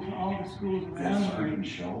schools, all the schools around the Sergeant region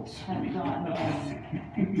Schultz. have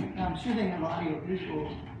gotten, I'm sure they have audio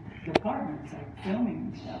visual departments, like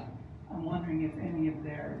filming and stuff. I'm wondering if any of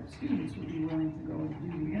their students would be willing to go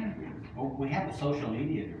and do the interviews. Well, we have a social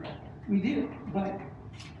media director. We do, but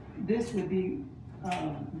this would be,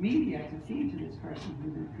 media to feed to this person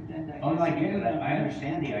who could then digest. Oh, no, I get it. it, I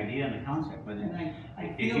understand the idea and the concept, but And I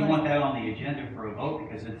if feel you want like, that on the agenda for a vote,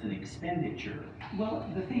 because it's an expenditure, well,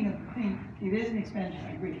 the thing, it is an expenditure,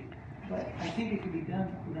 I agree, but I think it could be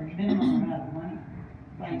done with a minimum amount of money,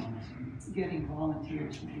 like getting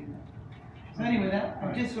volunteers to do that. So anyway, that,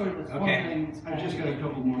 I just sort of was formulating this. I've just got a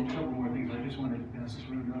couple more things. I just wanted to pass this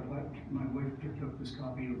around. My wife picked up this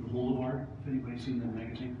copy of The Boulevard, if anybody's seen that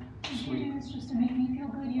magazine. Did you Sweet. do this just to make me feel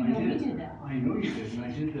good? You I know we did that. I know you did, and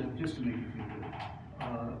I did that just to make you feel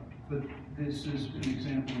good. But this is an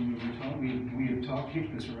example, we have talked,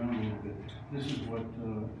 kicked this around a little bit. This is what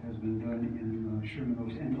has been done in Sherman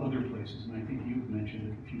Oaks and other places, and I think you've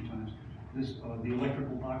mentioned it a few times. This, the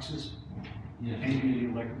electrical boxes,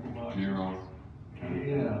 painting the electrical boxes. Murals.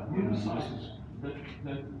 Yeah, this is, That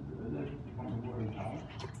from the word house.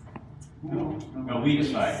 no, we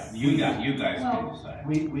decide, you guys can decide.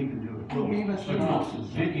 we can do it. He gave us the But options.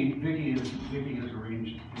 Vicky has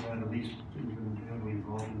arranged that, at least, we've been heavily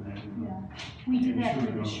involved in that. Yeah, we did that Sure,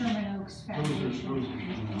 with the no. Sherman Oaks Those are,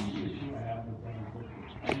 Foundation. Issue I have with that,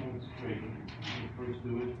 I know it's great, when you first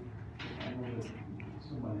do it, I know that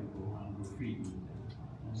somebody will want graffiti, and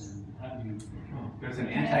then how do you? There's an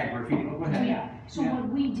anti-graffiti, go ahead. Yeah, so what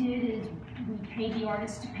we did is we paid the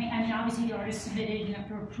artist to paint, I mean, obviously the artist submitted, you have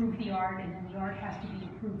to approve the art, and then the art has to be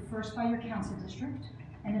approved first by your council district,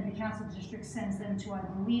 and then the council district sends them to, I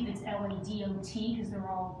believe it's LADOT, because they're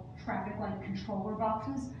all traffic light controller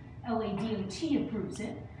boxes. LADOT approves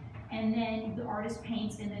it, and then the artist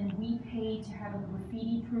paints, and then we pay to have a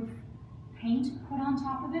graffiti-proof paint put on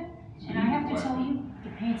top of it. And I have to tell you, the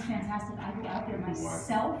paint's fantastic. I go out there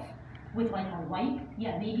myself with like a wipe,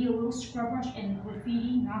 yeah, maybe a little scrub brush, and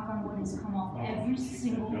graffiti, knock on wood, has come off every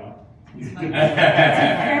single. It's a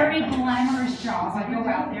very glamorous job. I go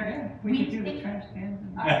out there. We could do the trash cans.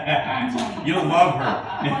 I'm telling you. You'll love her.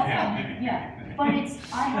 Yeah, but it's,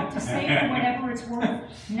 I have to say, for whatever it's worth,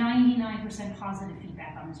 99% positive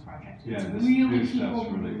feedback on this project. Yeah, It's this really, stuff's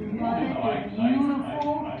people really good. love it, they're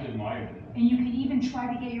beautiful. I admire it. And you could even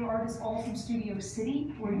try to get your artists all from Studio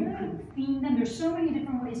City, where you could theme them. There's so many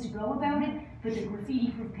different ways to go about it, but the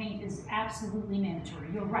graffiti-proof paint is absolutely mandatory.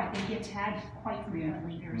 You're right, they get tagged quite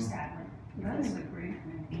frequently, very sadly. That is a great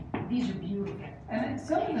thing. These are beautiful. And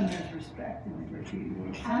some of them there's respect in the graffiti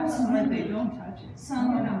work. Some Absolutely. they don't touch it.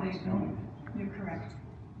 Some are not. They don't, You're correct.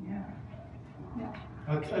 yeah.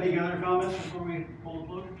 Any other comments before we pull the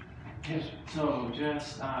plug? Yes. So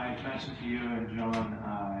just, I mentioned to you and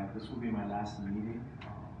John, this will be my last meeting.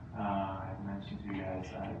 I mentioned to you guys,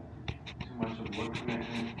 I have too much of work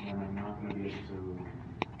commitment and I'm not gonna be able to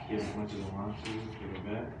give as much as I want to for the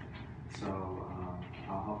vet. So,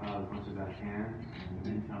 I'll help out as much as I can. In the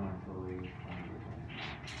meantime, I'm totally fine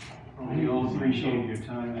with it. We all appreciate your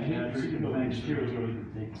time, and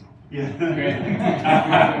thanks. Yeah.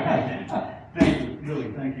 Thank you,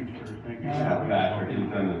 really, thank you for. Not bad for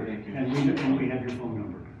you've done it. And we have your phone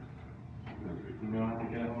number. You know how to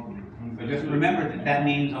get home? But just remember that that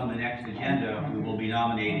means on the next agenda, we will be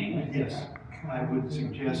nominating. Yes, I would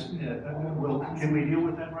suggest, well, can we deal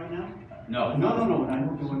with that right now? No. No, I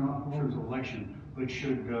know going on towards election, but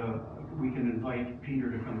should, we can invite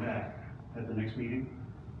Peter to come back at the next meeting?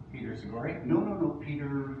 Peter Segori? No,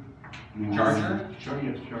 Peter. Charger?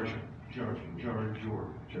 Yes, Charger. Sure.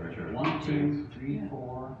 1, 2, 3,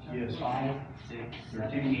 4, Yes. 5, 6,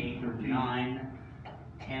 7, 8, 13. 9,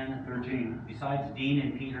 10, 13. Besides Dean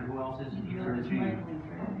and Peter, who else is You know, here? it's 13. Michael and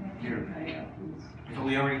Fred. Here. Yeah, please. So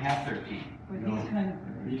we already have 13. But No. he's kind of.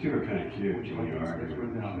 You two are kind of cute Would you when like you to are. let's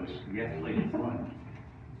run down this? Yes, please. 1,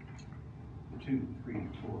 2, 3,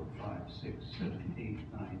 4, 5, 6, 7, 8,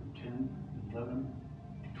 9, 10, 11,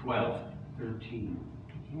 12. 13.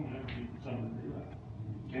 You don't have to do something to do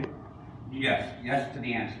that. Okay? Yes, yes to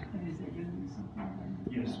the answer. And is it gonna be something?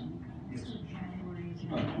 Yes, yes. So January is.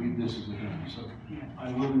 This is it, so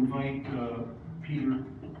I will invite Peter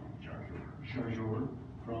Charjor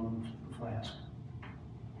from the Flask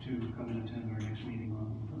to come and attend our next meeting on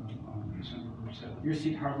December 7th. Your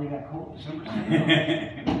seat hardly got cold. December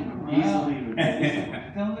 7th. Easily.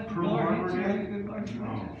 Don't let the Pearl door Harbor hit you Day? like a good large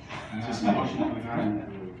rock. Just a motion to adjourn.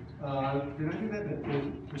 Did I do that,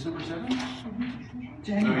 December 7th?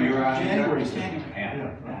 January. you're out of January January. 7th.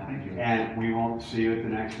 Yeah, thank you. And we won't see you at the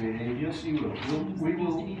next meeting? Yes, he will. We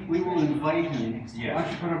will invite him. Yes. Why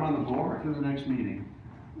don't you put him on the board? To the next meeting.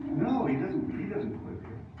 No, he doesn't live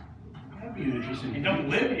here. That'd be an interesting. You don't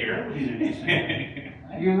live here. That'd be an interesting.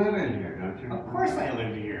 You live in here, don't you? Of course I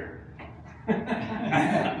live here. I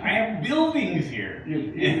have buildings here. Would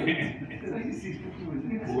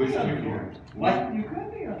you be on What? You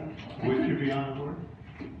could be on the, would you be on the board?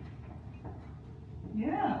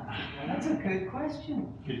 Yeah, that's a good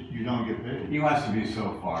question. You don't get paid. He wants to be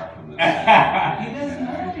so far from the. He doesn't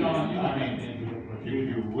know. If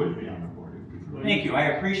you would be on the board, it'd be great. Thank you, I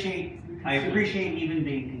appreciate even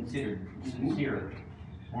being considered sincere.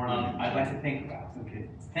 I'd like to think about it. Okay.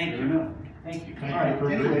 Thank Fair you. enough. Thank you. All right,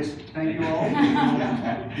 anyways, thank you all.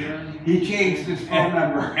 He changed his phone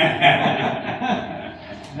number.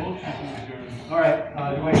 Motion to adjourn. All right,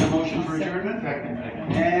 do I have a motion for adjournment?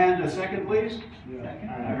 And a second, please?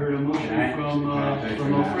 I heard a motion from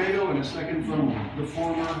Alfredo and a second from the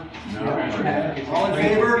former. No. All in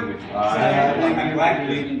favor? I'm glad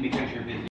you're leaving because you're busy.